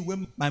picked me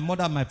when my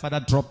mother and my father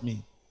dropped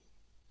me.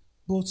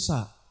 But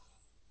sir,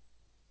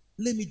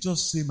 let me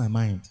just say my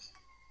mind.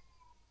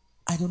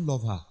 I don't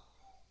love her.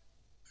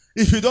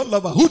 If you don't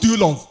love her, who do you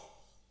love?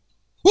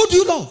 Who do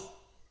you love?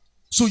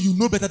 So you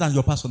know better than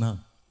your pastor now.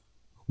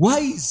 Why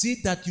is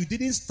it that you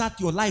didn't start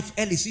your life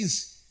early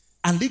since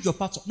and leave your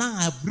pastor? Now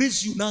I have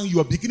raised you, now you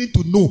are beginning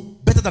to know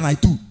better than I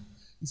do.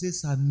 He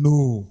says, sir,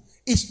 no.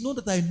 It's not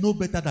that I know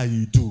better than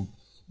you do.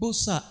 But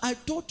sir, I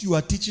thought you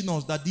were teaching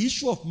us that the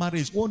issue of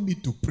marriage, one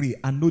need to pray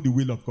and know the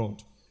will of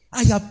God.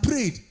 I have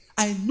prayed.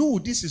 I know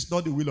this is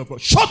not the will of God.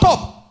 Shut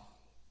up!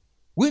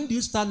 When do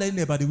you start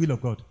learning about the will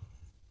of God?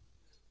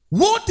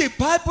 What the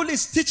Bible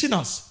is teaching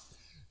us,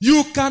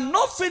 you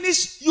cannot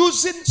finish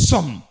using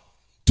some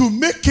to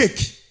make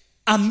cake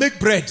and make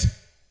bread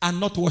and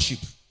not worship.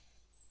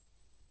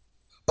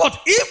 But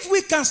if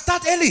we can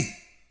start early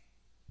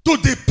to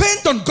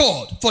depend on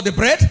God for the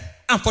bread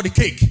and for the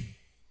cake,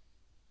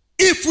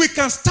 if we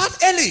can start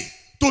early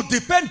to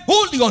depend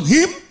wholly on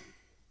Him,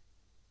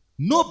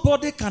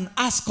 nobody can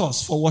ask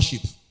us for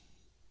worship.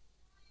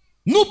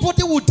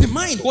 Nobody will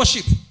demand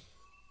worship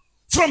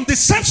from the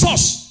same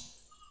source.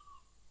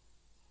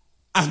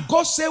 And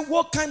God said,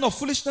 what kind of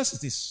foolishness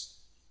is this?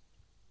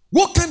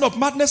 What kind of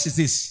madness is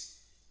this?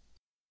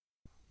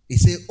 He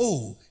said,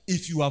 oh,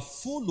 if you have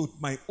followed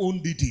my own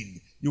leading,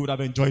 you would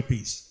have enjoyed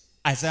peace.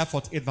 Isaiah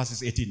 48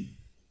 verses 18.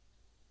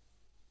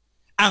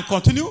 And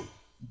continue.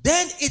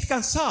 Then it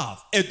can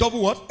serve a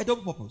double what? A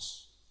double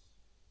purpose.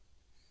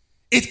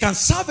 It can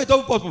serve a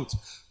double purpose.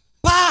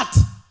 But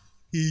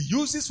he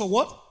uses for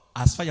what?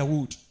 As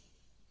firewood.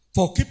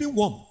 For keeping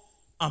warm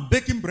and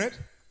baking bread.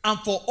 And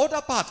for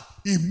other part,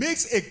 he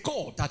makes a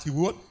God that he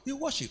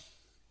worship.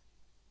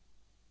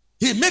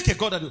 He make a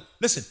God that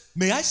listen,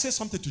 may I say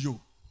something to you?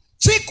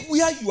 Check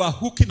where you are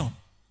hooking on.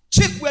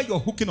 Check where you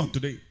are hooking on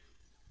today.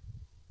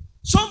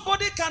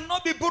 Somebody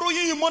cannot be borrowing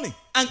you money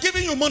and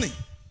giving you money.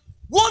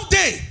 One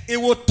day, it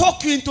will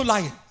talk you into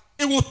lying.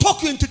 It will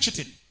talk you into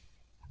cheating.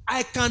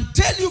 I can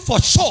tell you for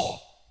sure,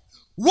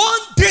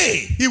 one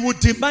day, he will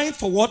demand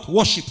for what?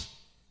 Worship.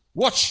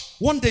 Watch.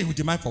 One day, he will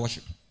demand for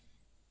worship.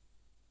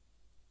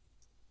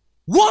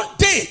 One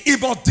day, he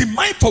will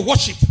demand for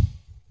worship.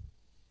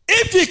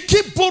 If he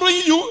keep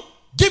borrowing you,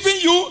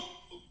 giving you,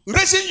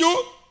 raising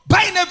you,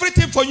 buying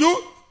everything for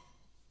you,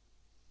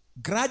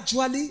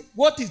 gradually,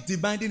 what he's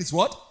demanding is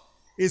what?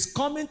 Is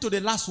coming to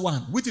the last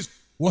one, which is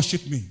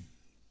worship me.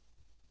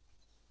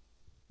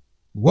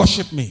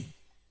 Worship me.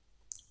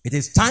 It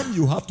is time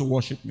you have to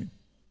worship me.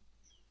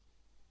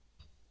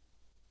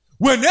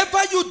 Whenever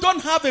you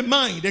don't have a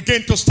mind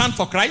again to stand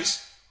for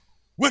Christ,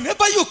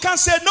 whenever you can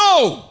say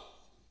no,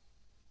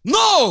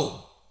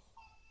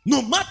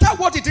 no matter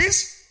what it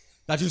is,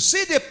 that you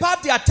see the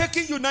path they are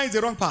taking you now is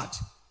the wrong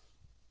path.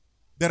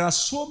 There are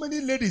so many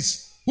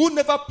ladies who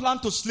never plan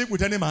to sleep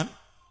with any man,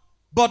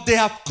 but they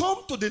have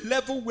come to the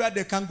level where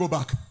they can't go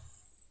back.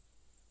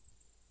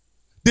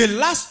 The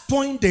last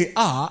point they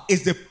are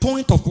is the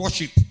point of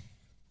worship.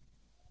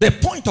 The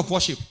point of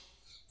worship.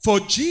 For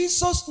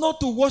Jesus not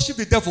to worship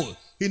the devil,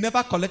 he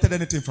never collected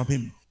anything from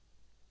him.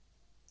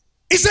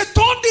 He said,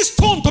 turn this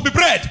stone to be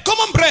bread.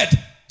 Common bread.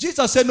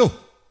 Jesus said, no,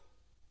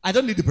 I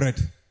don't need the bread.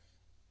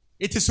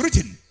 It is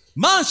written,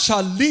 man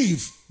shall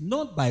live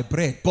not by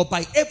bread, but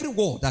by every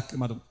word that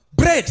came out of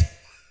bread.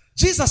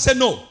 Jesus said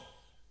no.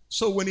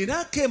 So when he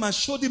now came and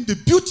showed him the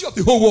beauty of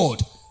the whole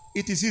world,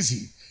 it is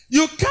easy.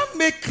 You can't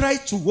make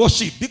Christ to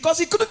worship because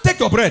he couldn't take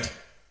your bread.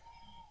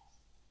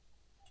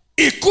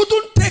 He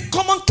couldn't take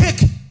common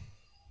cake.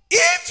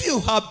 If you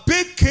have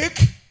baked cake,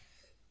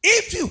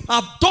 if you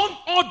have done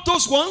all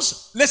those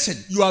ones, listen,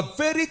 you are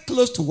very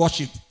close to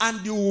worship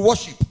and you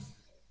worship.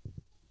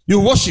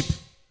 You worship.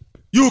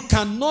 You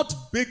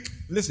cannot bake.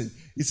 Listen,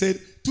 he said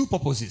two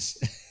purposes.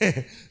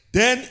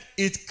 Then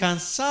it can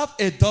serve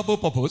a double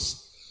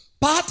purpose,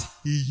 but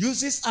he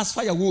uses as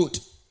firewood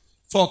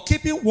for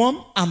keeping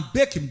warm and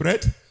baking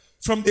bread.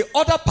 From the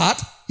other part,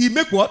 he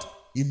make what?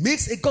 He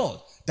makes a God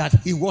that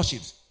he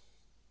worships.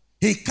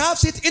 He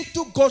carves it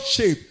into God's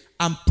shape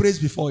and prays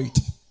before it.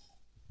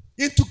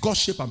 Into God's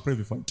shape and pray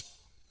before it.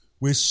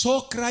 We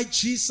saw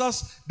Christ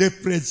Jesus, they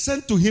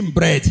present to him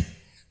bread.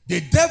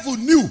 The devil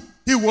knew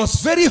he was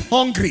very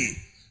hungry.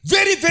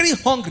 Very, very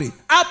hungry.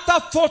 After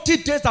 40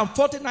 days and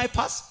 40 nights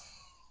passed,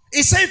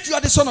 he said, if you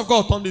are the Son of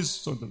God, turn this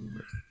stone to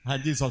bread.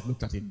 And Jesus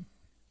looked at him.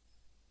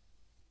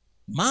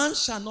 Man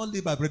shall not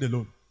live by bread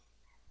alone,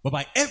 but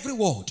by every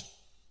word.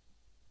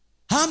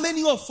 How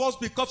many of us,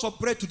 because of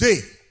bread today,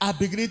 are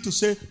beginning to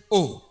say,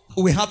 oh,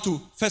 we have to,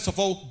 first of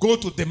all, go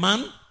to the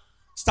man,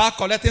 start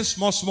collecting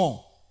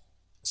small.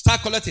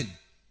 Start collecting.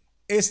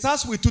 It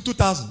starts with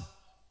 2,000,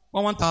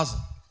 1,000,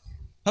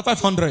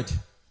 500.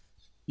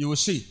 You will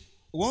see.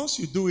 Once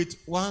you do it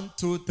 1,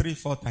 2, 3,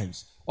 4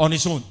 times on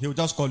his own, he will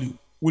just call you.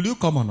 Will you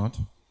come or not?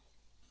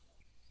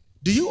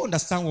 Do you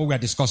understand what we are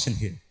discussing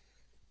here?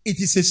 It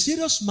is a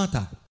serious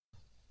matter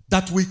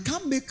that we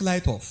can't make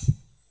light of.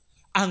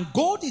 And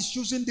God is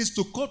using this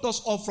to cut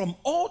us off from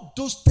all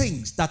those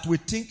things that we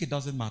think it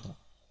doesn't matter.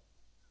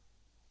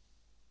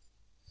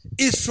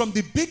 It's from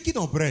the baking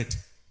of bread,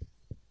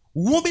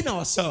 warming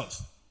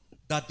ourselves,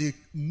 that the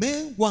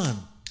main one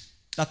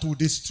that will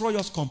destroy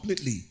us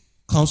completely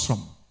comes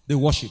from the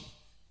worship.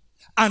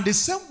 And the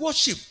same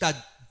worship that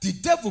the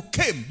devil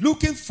came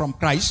looking from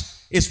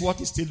Christ is what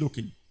he's still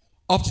looking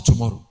up to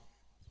tomorrow.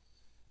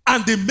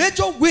 And the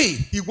major way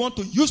he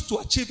wants to use to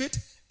achieve it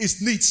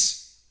is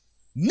needs.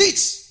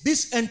 Needs,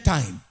 this end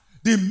time.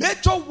 The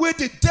major way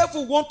the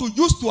devil wants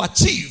to use to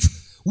achieve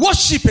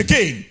worship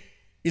again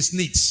is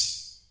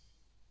needs.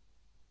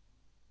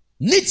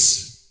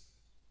 Needs.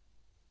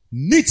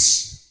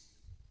 Needs.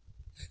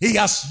 He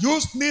has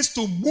used needs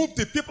to move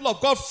the people of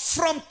God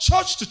from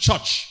church to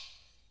church.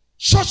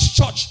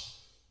 Church.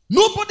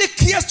 Nobody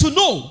cares to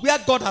know where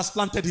God has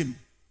planted him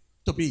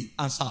to be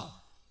and serve.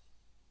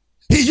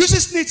 He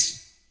uses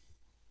needs.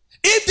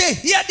 If they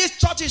hear this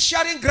church is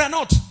sharing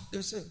granite,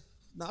 they say,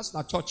 that's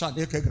not church and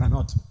eke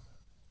granite.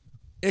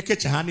 Eke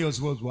chahani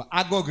ozwo.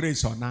 I go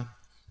grace on now.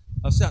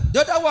 I say,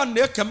 the other one,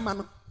 eke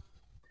man.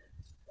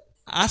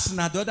 As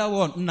na the other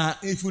one, na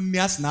if you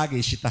nias na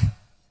geshita.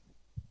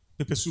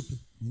 Pepe soup.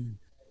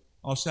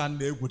 I say, and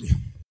they would.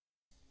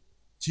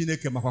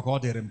 Chineke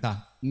makwako deremta.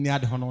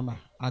 Niad honona.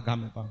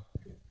 Agamepa.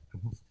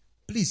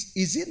 Please,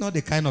 is it not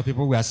the kind of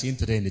people we are seeing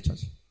today in the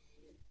church?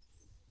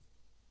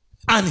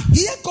 And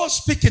here God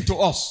speaking to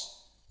us.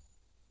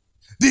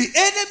 The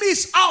enemy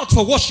is out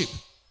for worship.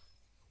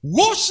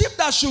 Worship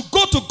that should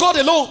go to God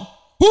alone,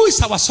 who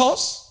is our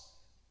source.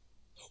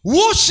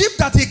 Worship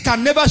that he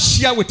can never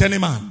share with any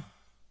man.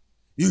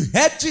 You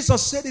heard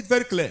Jesus said it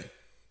very clear.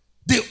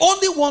 The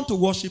only one to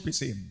worship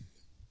is him.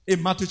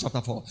 In Matthew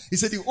chapter 4. He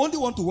said the only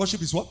one to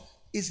worship is what?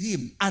 Is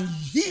him. And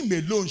him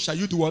alone shall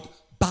you do what?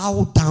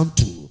 Bow down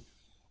to.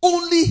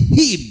 Only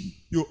him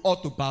you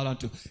ought to bow down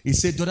to. He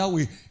said the other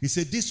way. He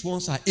said these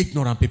ones are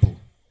ignorant people.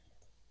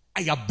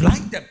 I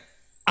blind them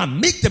and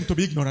make them to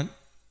be ignorant.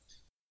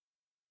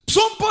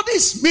 Somebody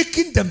is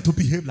making them to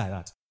behave like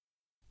that.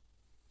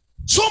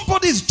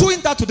 Somebody is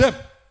doing that to them.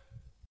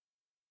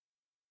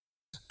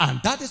 And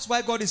that is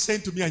why God is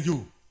saying to me and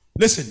you,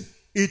 listen,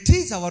 it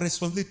is our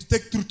responsibility to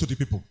take truth to the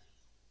people.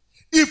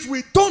 If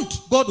we don't,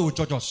 God will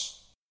judge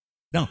us.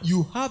 Now,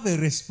 you have a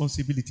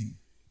responsibility.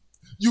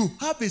 You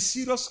have a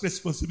serious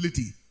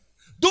responsibility.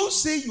 Don't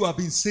say you have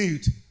been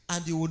saved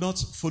and you will not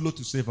follow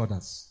to save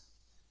others.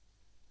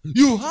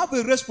 You have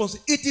a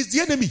responsibility. It is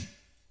the enemy.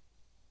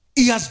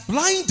 He has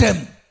blinded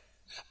them.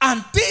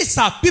 And these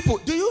are people.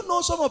 Do you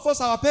know some of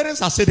us, our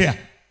parents are sitting there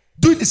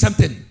doing the same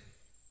thing?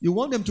 You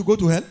want them to go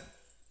to hell?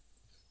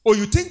 Or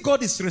you think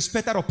God is a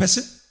respecter of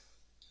person?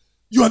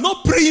 You are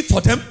not praying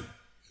for them.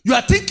 You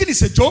are thinking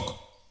it's a joke.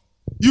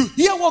 You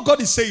hear what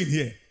God is saying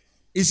here.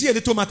 Is it a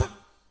little matter?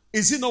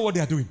 Is it not what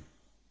they are doing?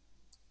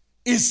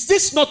 Is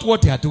this not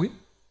what they are doing?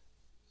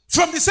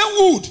 From the same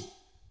wood,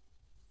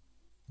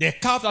 they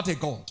carved out a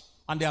god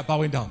and they are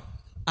bowing down.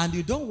 And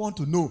you don't want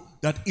to know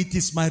that it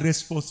is my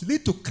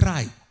responsibility to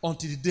cry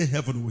until the day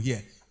heaven will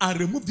hear and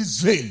remove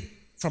this veil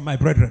from my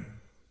brethren.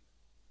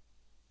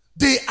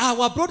 They are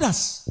our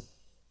brothers.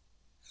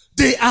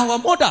 They are our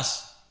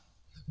mothers.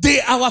 They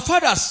are our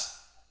fathers.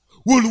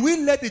 Will we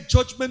let the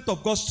judgment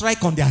of God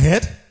strike on their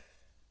head?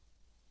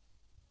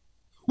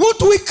 Would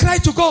we cry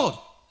to God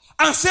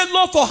and say,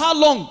 Lord, for how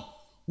long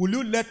will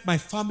you let my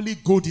family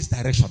go this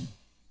direction?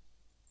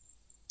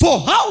 For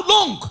how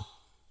long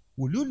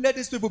will you let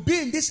these people be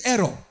in this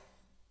error?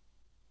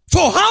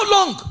 For how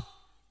long?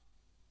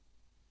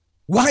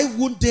 Why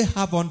wouldn't they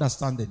have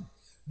understanding?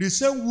 The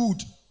same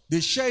wood, they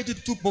share it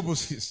into two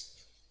purposes.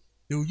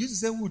 They will use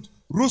the same wood,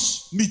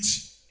 roast meat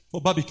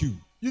for barbecue.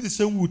 Use the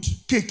same wood,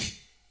 cake.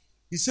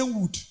 The same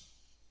wood.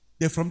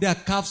 They from there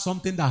carve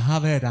something that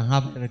have head and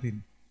have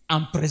everything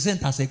and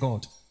present as a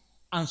god.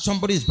 And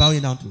somebody is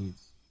bowing down to it.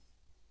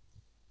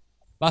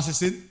 Verse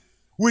 16.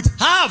 With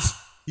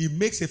half, he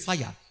makes a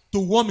fire to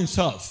warm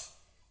himself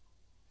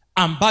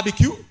and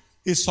barbecue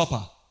his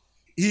supper.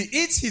 He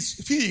eats his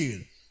fill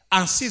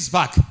and sits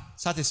back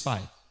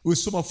satisfied with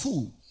some of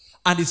food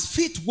and his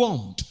feet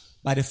warmed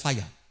by the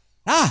fire.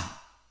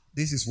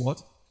 This is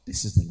what?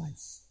 This is the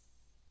life.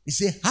 He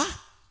said,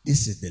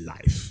 this is the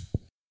life.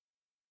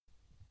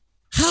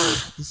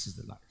 This is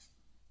the life.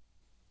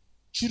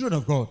 Children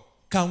of God,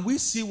 can we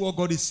see what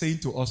God is saying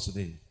to us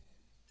today?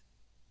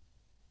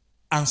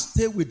 and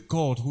stay with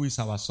God who is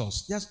our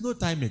source. There's no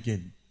time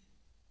again.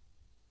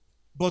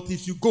 But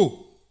if you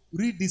go,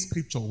 read this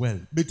scripture well,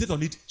 meditate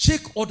on it,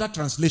 check other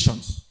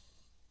translations.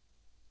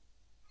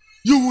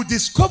 You will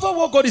discover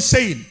what God is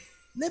saying.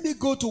 Let me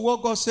go to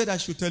what God said I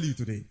should tell you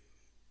today.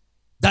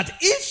 That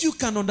if you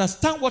can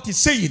understand what he's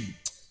saying,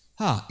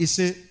 he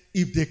said,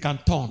 if they can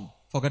turn,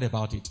 forget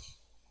about it.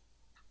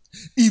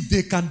 If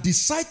they can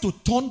decide to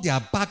turn their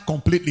back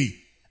completely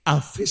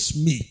and face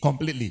me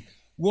completely,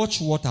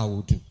 watch what I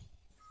will do.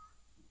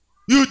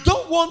 You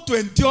don't want to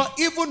endure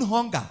even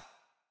hunger.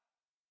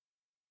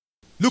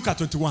 Look at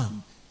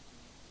 21.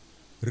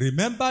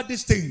 Remember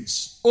these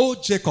things, O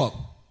Jacob.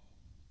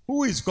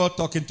 Who is God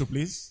talking to,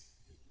 please?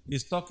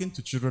 He's talking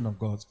to children of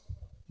God.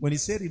 When he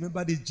said,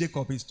 remember this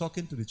Jacob, he's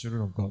talking to the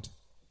children of God.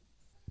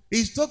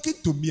 He's talking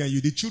to me and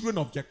you, the children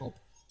of Jacob.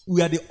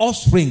 We are the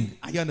offspring,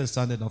 are you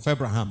understanding, of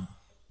Abraham.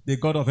 The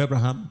God of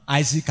Abraham,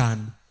 Isaac,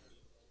 and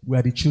we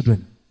are the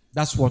children.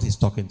 That's what he's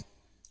talking to.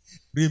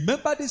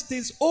 Remember these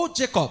things, O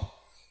Jacob.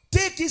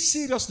 Take it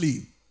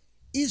seriously,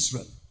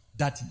 Israel,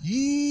 that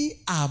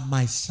ye are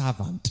my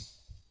servant.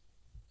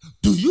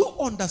 Do you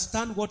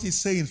understand what he's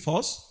saying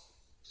first?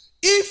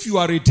 If you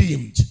are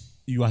redeemed,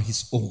 you are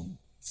his own.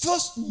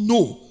 First,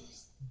 know,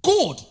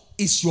 God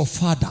is your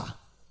father.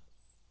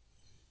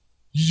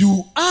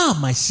 You are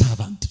my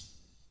servant.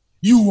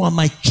 You are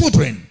my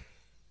children.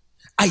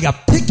 I am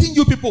taking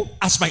you people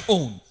as my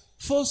own.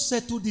 First,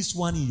 settle this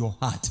one in your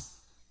heart.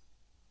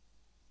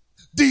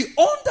 The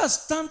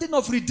understanding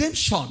of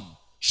redemption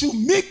should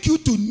make you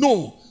to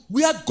know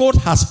where God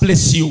has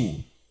placed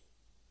you.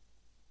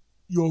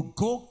 Your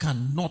God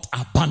cannot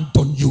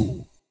abandon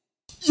you.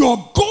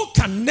 Your God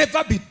can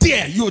never be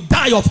there. You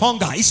die of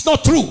hunger. It's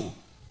not true.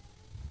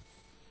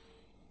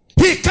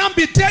 He can't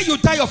be there. You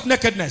die of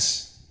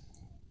nakedness.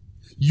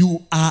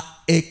 You are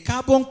a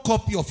carbon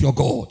copy of your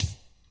God.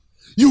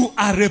 You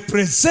are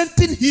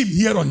representing him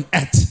here on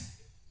earth.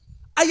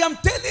 I am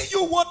telling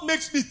you what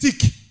makes me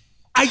tick.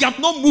 I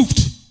am not moved.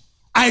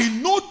 I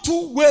know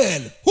too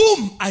well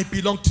whom I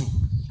belong to.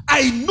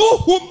 I know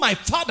whom my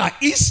father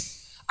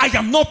is. I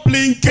am not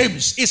playing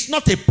games. It's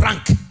not a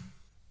prank.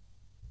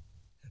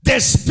 The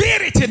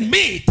spirit in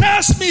me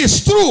tells me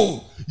it's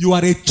true. You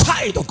are a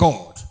child of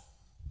God.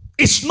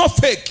 It's not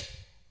fake.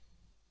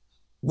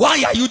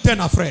 Why are you then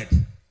afraid?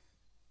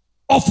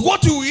 Of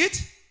what you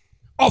eat?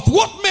 Of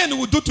what men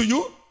will do to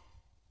you?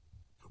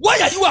 Why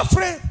are you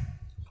afraid?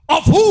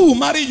 Of who will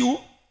marry you?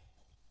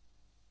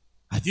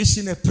 Have you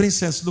seen a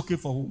princess looking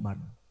for who will marry?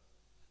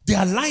 They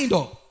are lined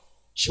up.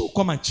 She will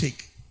come and check.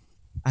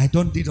 I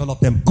don't need all of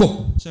them.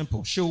 Go.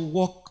 Simple. She will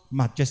walk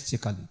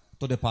majestically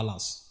to the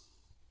palace.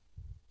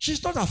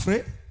 She's not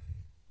afraid.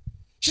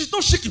 She's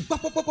not shaking.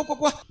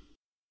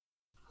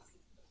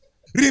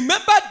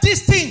 Remember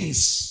these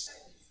things.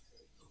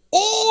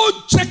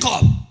 Oh,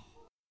 Jacob.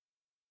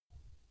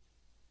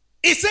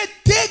 He said,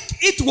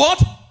 take it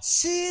what?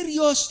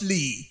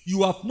 Seriously.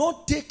 You have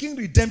not taken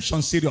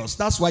redemption serious.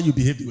 That's why you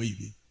behave the way you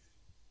behave.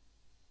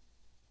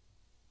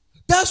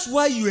 That's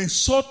why you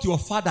insult your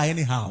father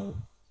anyhow.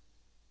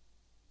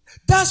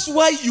 That's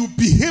why you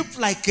behave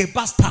like a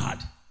bastard.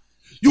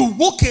 You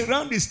walk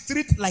around the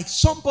street like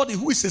somebody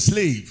who is a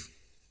slave.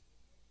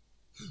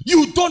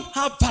 You don't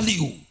have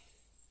value.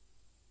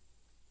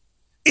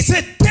 He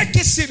said, take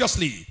it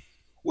seriously.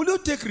 Will you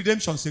take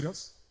redemption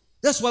serious?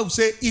 That's why we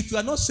say, if you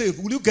are not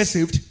saved, will you get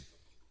saved?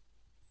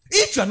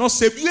 If you are not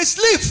saved, you're a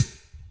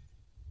slave.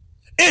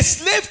 A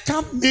slave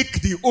can't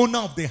make the owner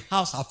of the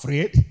house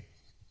afraid.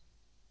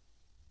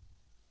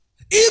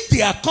 If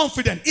they are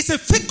confident, it's a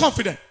fake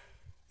confidence.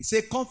 It's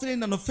a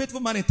confident and a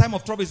faithful man in time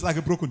of trouble is like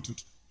a broken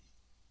tooth.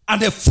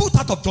 And a foot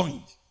out of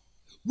joint.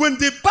 When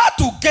the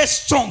battle gets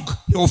strong,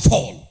 he will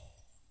fall.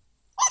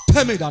 Don't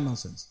tell me that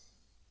nonsense.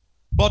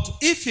 But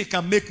if he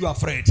can make you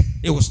afraid,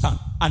 he will stand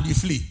and you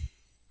flee.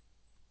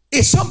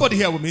 Is somebody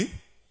here with me?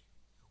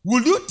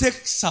 Will you take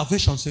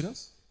salvation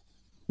serious?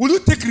 Will you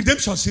take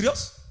redemption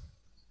serious?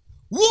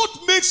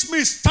 What makes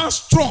me stand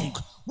strong?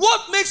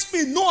 What makes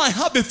me know I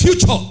have a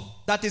future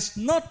that is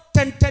not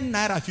 10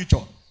 naira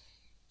future?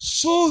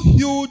 So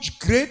huge,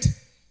 great,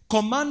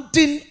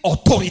 commanding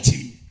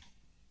authority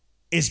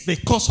is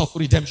because of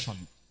redemption.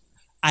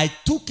 I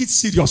took it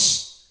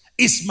serious.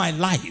 It's my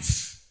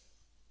life.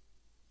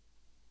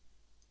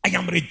 I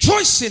am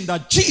rejoicing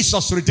that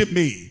Jesus redeemed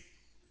me.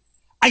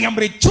 I am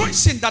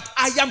rejoicing that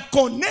I am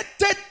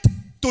connected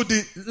to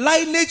the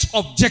lineage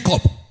of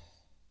Jacob.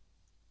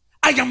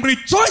 I am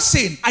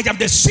rejoicing I am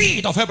the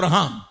seed of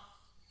Abraham.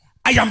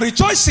 I am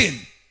rejoicing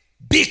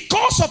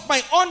because of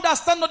my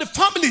understanding of the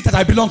family that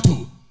I belong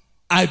to.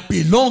 I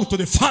belong to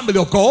the family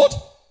of God.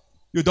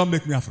 You don't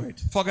make me afraid.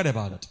 Forget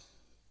about it.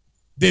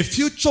 The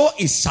future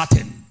is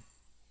certain.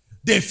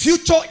 The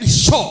future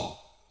is sure.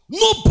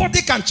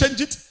 Nobody can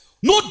change it.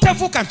 No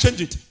devil can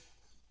change it.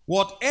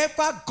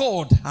 Whatever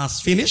God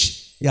has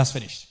finished, he has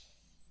finished.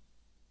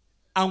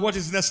 And what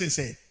is the next thing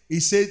say? He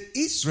said,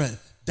 Israel,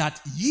 that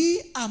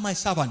ye are my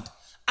servant.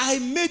 I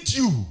made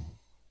you.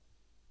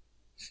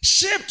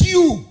 Shaped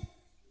you.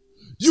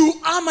 You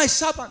are my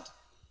servant.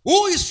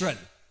 O Israel,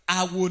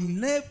 I will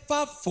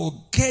never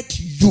forget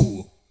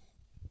you.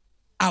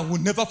 I will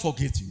never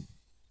forget you.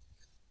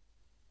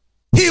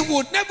 He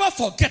will never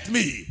forget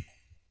me.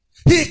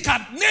 He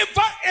can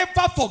never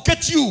ever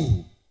forget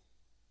you.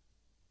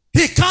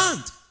 He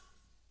can't.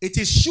 It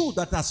is you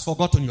that has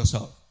forgotten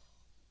yourself.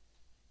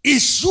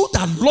 It's you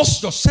that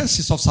lost your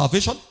senses of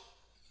salvation.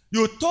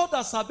 You thought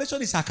that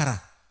salvation is akara.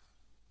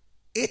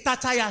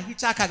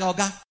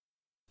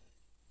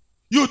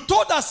 You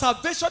thought that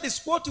salvation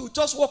is what you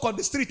just walk on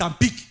the street and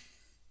pick.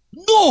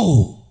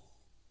 No.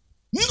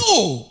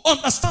 No.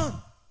 Understand.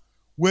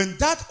 When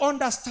that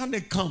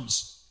understanding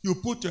comes, you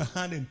put your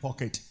hand in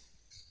pocket.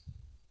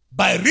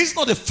 By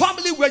reason of the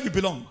family where you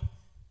belong,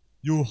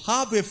 you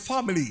have a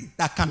family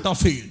that cannot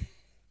fail.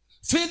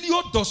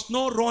 Failure does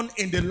not run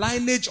in the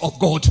lineage of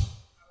God.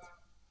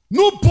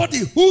 Nobody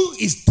who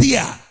is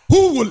there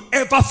who will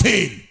ever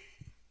fail.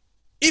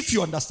 If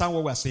you understand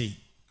what we're saying,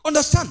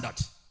 understand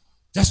that.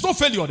 There's no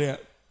failure there.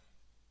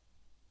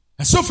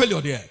 There's no failure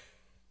there.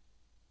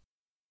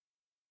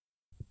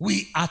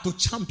 We are to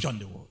champion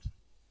the world.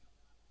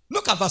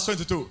 Look at verse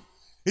 22.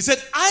 He said,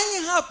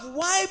 I have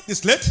wiped the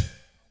slate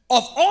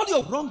of all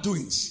your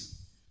wrongdoings.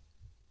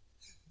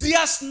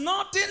 There's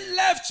nothing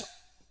left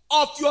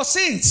of your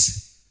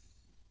sins.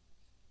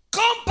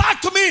 Come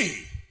back to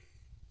me.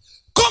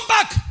 Come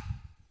back.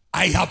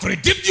 I have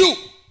redeemed you.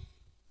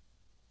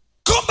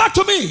 Come back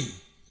to me.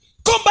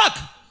 Come back.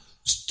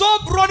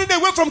 Stop running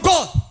away from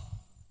God.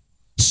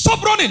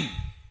 Stop running.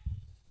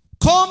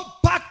 Come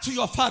back to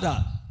your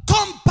father.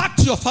 Come back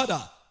to your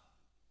father.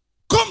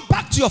 Come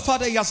back to your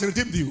father. He has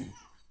redeemed you.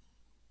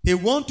 He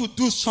wants to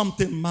do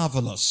something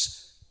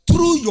marvelous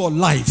through your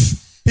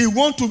life. He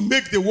wants to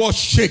make the world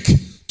shake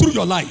through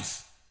your life.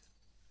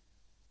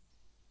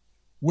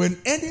 When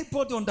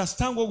anybody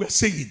understands what we're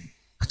saying,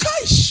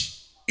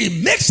 gosh,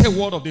 it makes a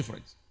world of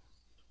difference.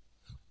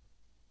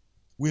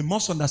 We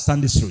must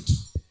understand this truth.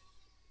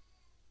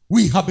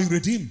 We have been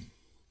redeemed.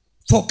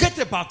 Forget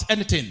about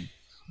anything.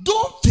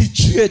 Don't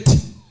fidget.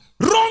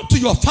 Run to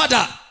your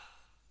father.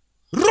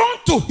 Run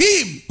to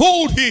him.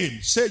 Hold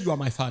him. Say, you are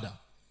my father.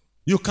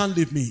 You can't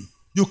leave me.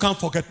 You can't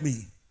forget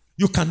me.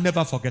 You can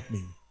never forget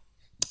me.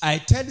 I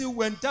tell you,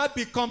 when that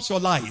becomes your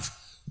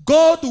life,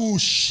 God will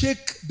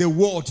shake the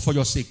world for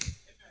your sake.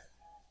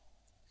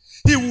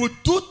 He will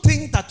do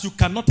things that you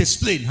cannot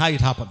explain how it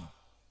happened.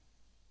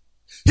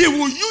 He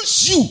will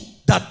use you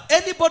that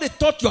anybody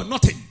thought you are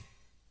nothing.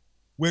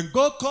 When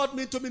God called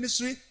me into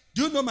ministry,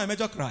 do you know my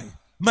major cry?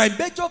 My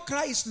major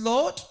cry is,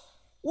 Lord,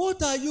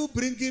 what are you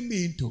bringing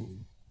me into?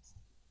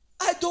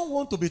 I don't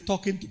want to be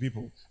talking to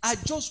people. I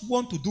just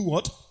want to do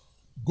what?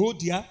 Go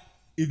there.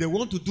 If they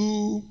want to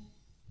do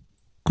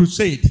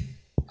crusade,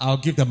 I'll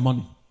give them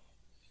money.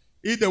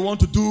 If they want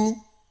to do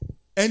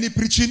any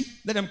preaching,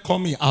 let them call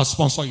me. I'll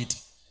sponsor it.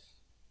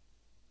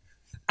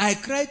 I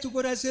cry to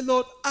God. I say,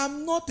 Lord,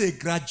 I'm not a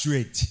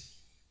graduate.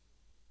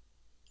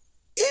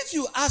 If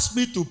you ask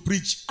me to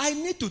preach, I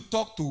need to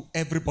talk to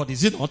everybody.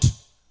 Is it not?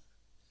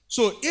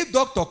 So if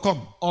doctor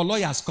come or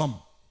lawyers come,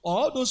 or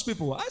all those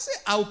people, I say,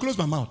 I will close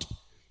my mouth.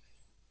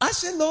 I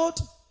say, Lord,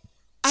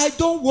 I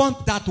don't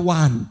want that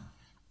one.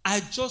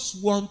 I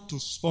just want to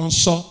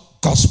sponsor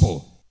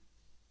gospel.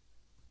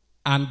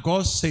 And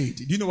God said,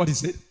 do you know what he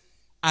said?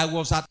 I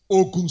was at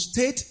Ogun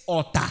State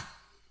altar.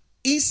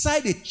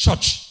 Inside a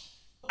church.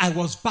 I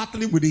was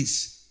battling with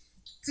this.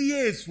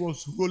 Tears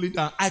was rolling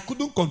down. I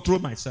couldn't control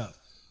myself.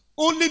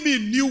 Only me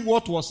knew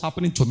what was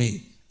happening to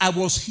me. I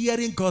was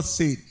hearing God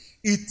say,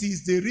 it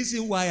is the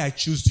reason why I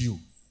choose you.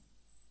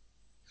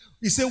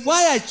 He said,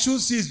 why I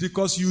choose you is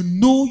because you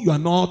know you are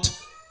not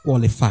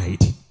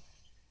qualified.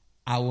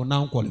 I will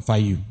now qualify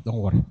you. Don't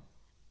worry.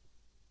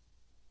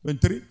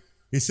 23.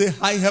 He said,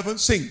 high heaven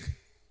sing.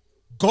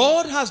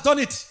 God has done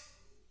it.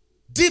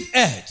 Deep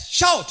earth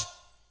shout.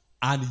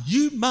 And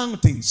you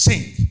mountains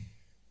sing.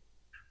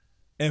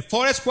 A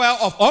forest choir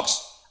of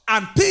ox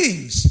and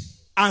pigs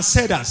and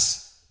cedars.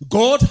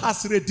 God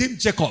has redeemed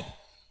Jacob.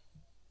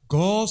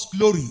 God's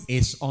glory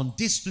is on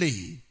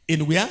display.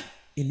 In where?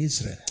 In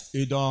Israel.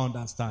 You don't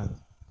understand.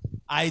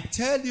 I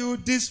tell you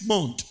this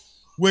month,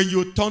 when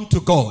you turn to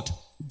God,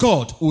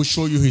 God will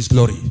show you his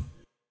glory.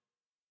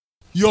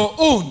 Your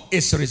own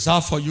is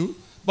reserved for you,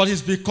 but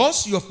it's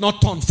because you have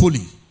not turned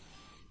fully.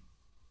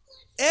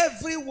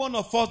 Every one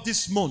of us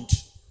this month,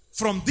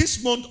 from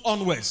this month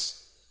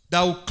onwards,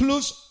 that will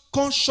close,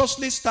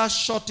 consciously start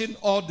shutting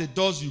all the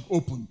doors you've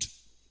opened.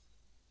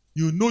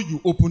 You know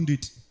you opened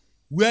it.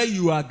 Where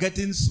you are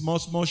getting small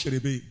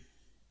sherebe.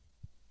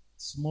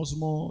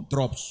 Small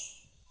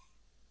drops.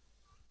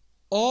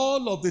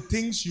 All of the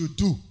things you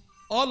do,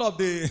 all of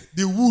the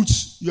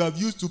woods you have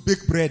used to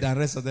bake bread and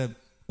rest of them,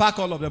 pack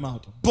all of them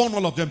out. Burn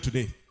all of them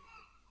today.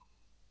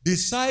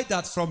 Decide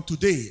that from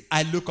today,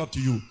 I look up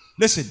to you.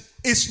 Listen,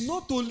 it's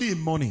not only in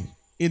money,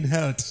 in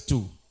health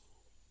too.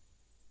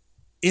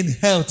 In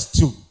health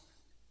too.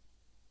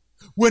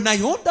 When I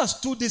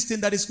understood this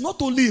thing, that it's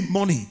not only in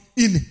money,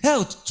 in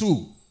health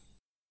too.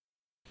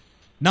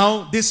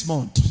 Now, this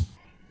month,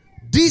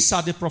 these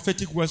are the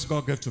prophetic words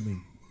God gave to me.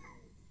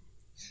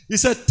 He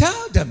said,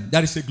 tell them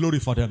there is a glory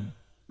for them.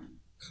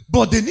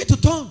 But they need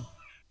to turn.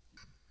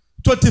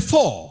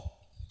 24.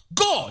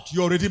 God,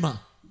 your Redeemer,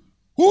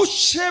 who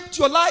shaped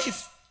your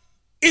life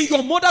in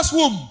your mother's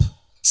womb,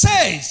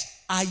 says,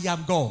 I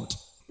am God.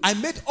 I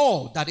made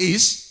all that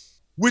is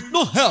with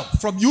no help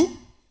from you.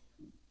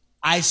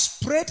 I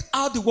spread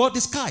out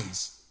the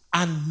skies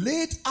and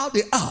laid out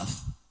the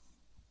earth.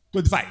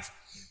 25.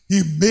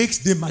 He makes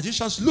the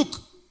magicians look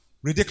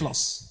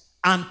ridiculous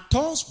and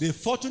turns the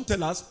fortune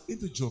tellers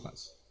into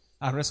jokers.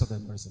 And rest of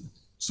them.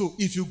 So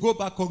if you go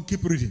back home,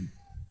 keep reading.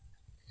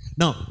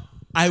 Now,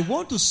 I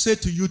want to say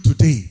to you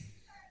today,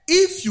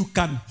 if you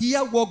can hear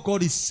what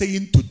God is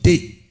saying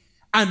today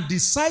and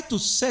decide to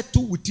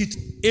settle with it,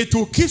 it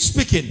will keep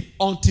speaking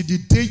until the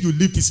day you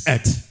leave this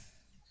earth.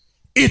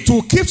 It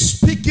will keep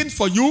speaking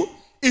for you.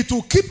 It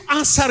will keep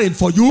answering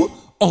for you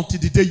until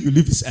the day you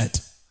leave this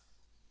earth.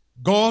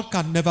 God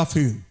can never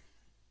fail.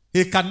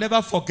 He can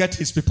never forget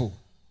his people.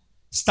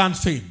 Stand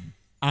firm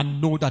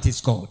and know that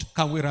he's God.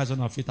 Can we rise on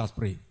our feet and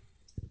pray?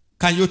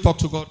 Can you talk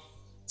to God?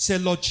 Say,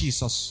 Lord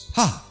Jesus,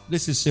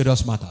 this is a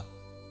serious matter.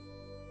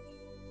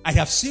 I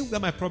have seen where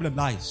my problem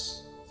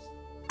lies.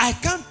 I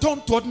can't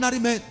turn to ordinary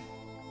men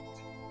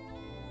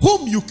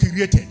whom you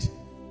created,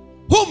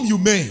 whom you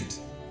made,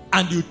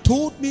 and you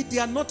told me they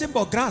are nothing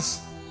but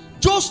grass,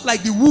 just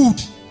like the wood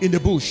in the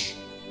bush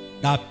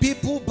that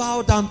people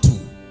bow down to.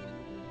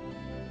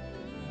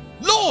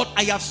 Lord,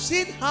 I have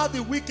seen how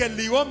the wicked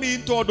lure me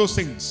into all those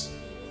things.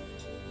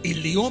 He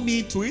lure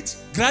me into it.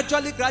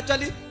 Gradually,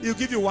 he'll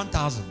give you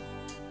 1,000.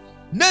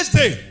 Next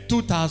day,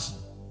 2,000.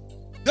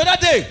 The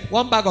other day,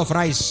 1 bag of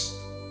rice.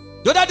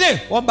 The other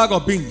day, 1 bag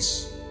of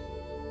beans.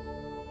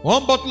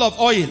 1 bottle of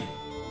oil.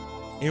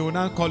 He will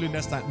now call you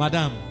next time.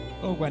 Madam,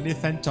 but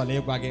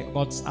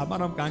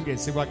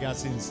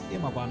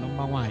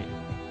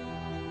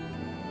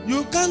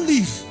you can't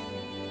leave.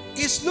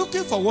 He's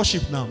looking for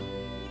worship now.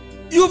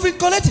 You've been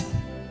collected.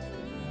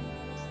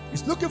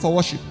 He's looking for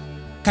worship.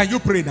 Can you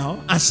pray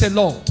now and say,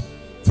 Lord,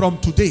 from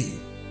today,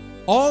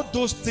 all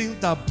those things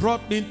that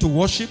brought me into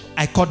worship,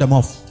 I cut them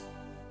off.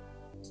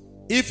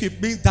 If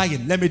it means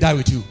dying, let me die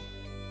with you.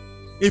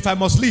 If I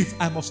must live,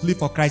 I must live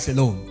for Christ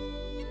alone.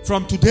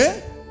 From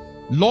today,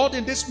 Lord,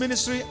 in this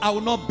ministry, I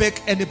will not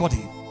beg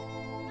anybody.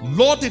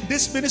 Lord, in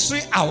this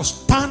ministry, I will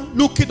stand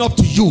looking up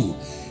to you.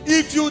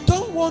 If you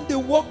don't want the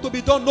work to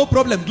be done, no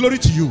problem. Glory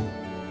to you.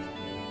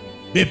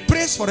 Be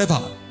praised forever.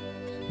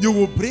 You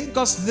will bring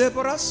us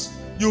laborers.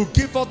 You will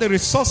give us the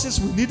resources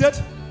we needed.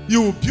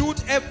 You will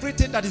build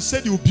everything that you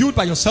said you will build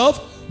by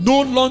yourself.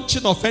 No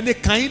launching of any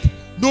kind.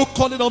 No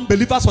calling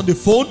unbelievers on the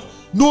phone.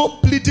 No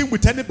pleading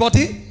with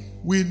anybody.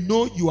 We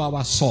know you are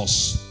our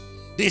source.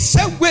 The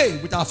same way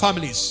with our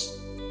families.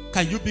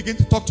 Can you begin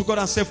to talk to God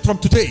and say, from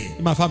today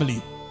in my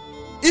family,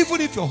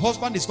 even if your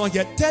husband is not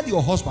here, tell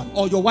your husband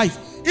or your wife.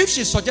 If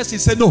she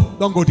suggests, say, no,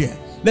 don't go there.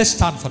 Let's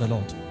stand for the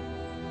Lord.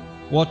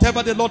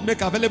 Whatever the Lord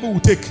make available, we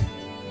take.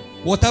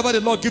 Whatever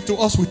the Lord give to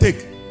us, we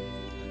take.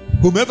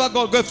 Whomever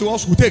God gave to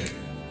us, we take.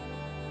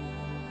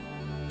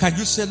 Can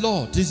you say,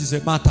 Lord, this is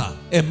a matter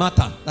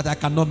that I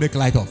cannot make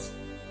light of.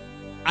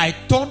 I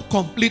turn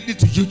completely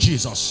to you,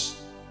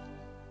 Jesus.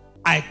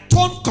 I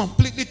turn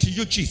completely to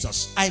you,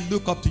 Jesus. I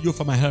look up to you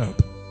for my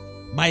help.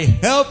 My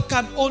help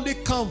can only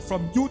come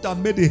from you that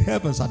made the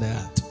heavens and the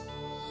earth.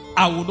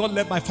 I will not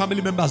let my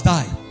family members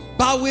die.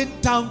 Bowing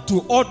down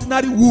to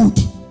ordinary wood,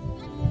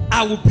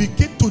 I will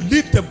begin to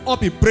lift them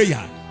up in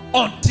prayer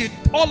until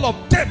all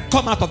of them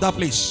come out of that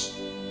place.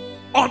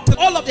 Until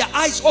all of their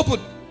eyes open.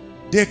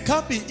 They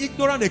can't be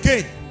ignorant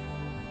again.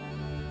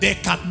 They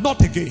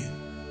cannot again.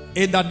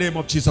 In the name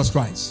of Jesus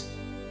Christ.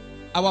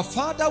 Our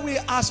Father, we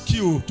ask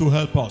you to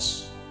help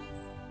us.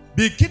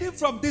 Beginning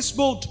from this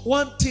month,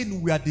 one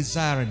thing we are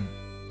desiring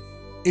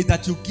is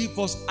that you give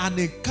us an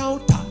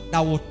encounter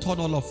that will turn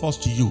all of us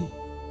to you.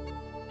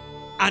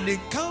 An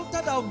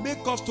encounter that will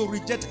make us to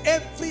reject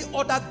every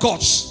other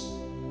gods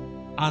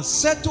and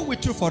settle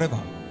with you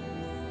forever.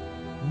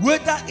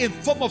 Whether in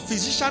form of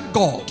physician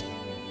God,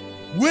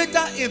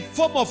 whether in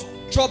form of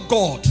job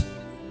God,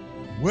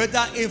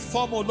 whether in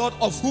form, O Lord,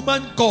 of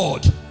human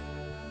God,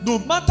 no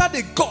matter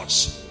the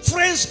gods,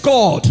 friends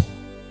God,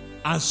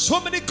 and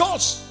so many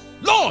gods,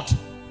 Lord,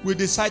 we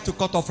decide to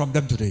cut off from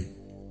them today.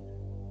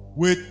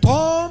 We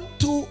turn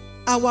to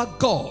our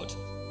God,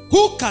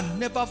 who can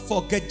never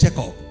forget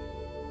Jacob,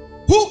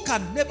 who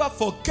can never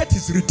forget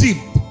his redeemed,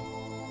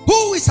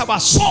 who is our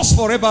source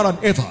forever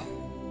and ever.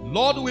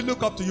 Lord, we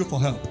look up to you for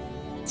help.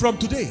 From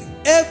today,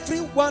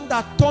 everyone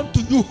that turned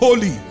to you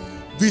wholly,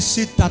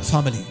 visit that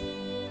family.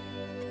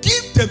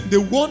 Give them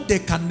the one they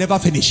can never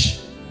finish.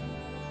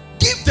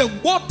 Give them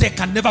what they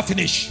can never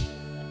finish.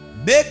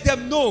 Make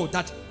them know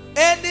that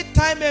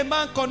anytime a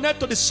man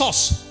connects to the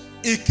source,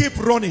 he keeps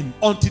running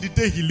until the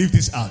day he leaves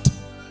this earth.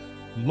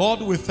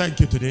 Lord, we thank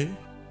you today.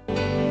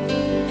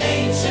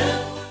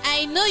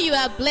 I know you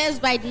are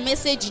blessed by the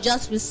message you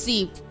just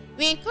received.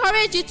 We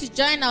encourage you to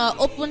join our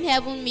open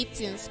heaven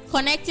meetings,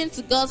 connecting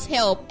to God's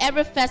help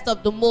every first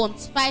of the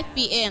month, 5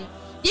 p.m.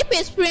 Deep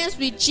Experience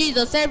with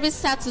Jesus every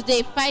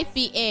Saturday, 5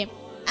 p.m.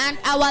 and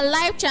our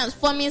life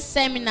transforming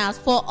seminars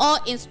for all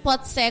in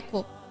Sports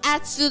Circle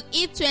at Suite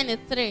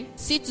E23,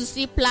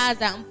 C2C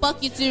Plaza,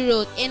 Mpokiti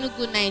Road,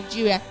 Enugu,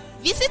 Nigeria.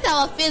 Visit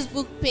our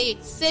Facebook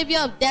page, Savior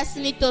of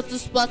Destiny Total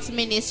Sports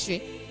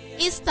Ministry,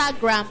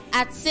 Instagram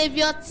at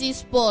Savior T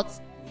Sports,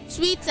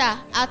 Twitter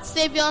at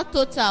Savior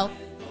Total,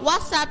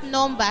 WhatsApp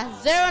number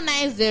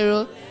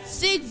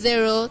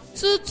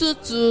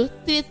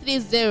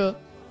 090-60-222-330,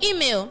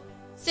 email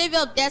Savior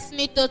of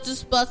Destiny Total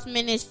Sports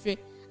Ministry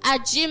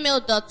at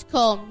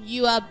gmail.com.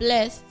 You are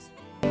blessed.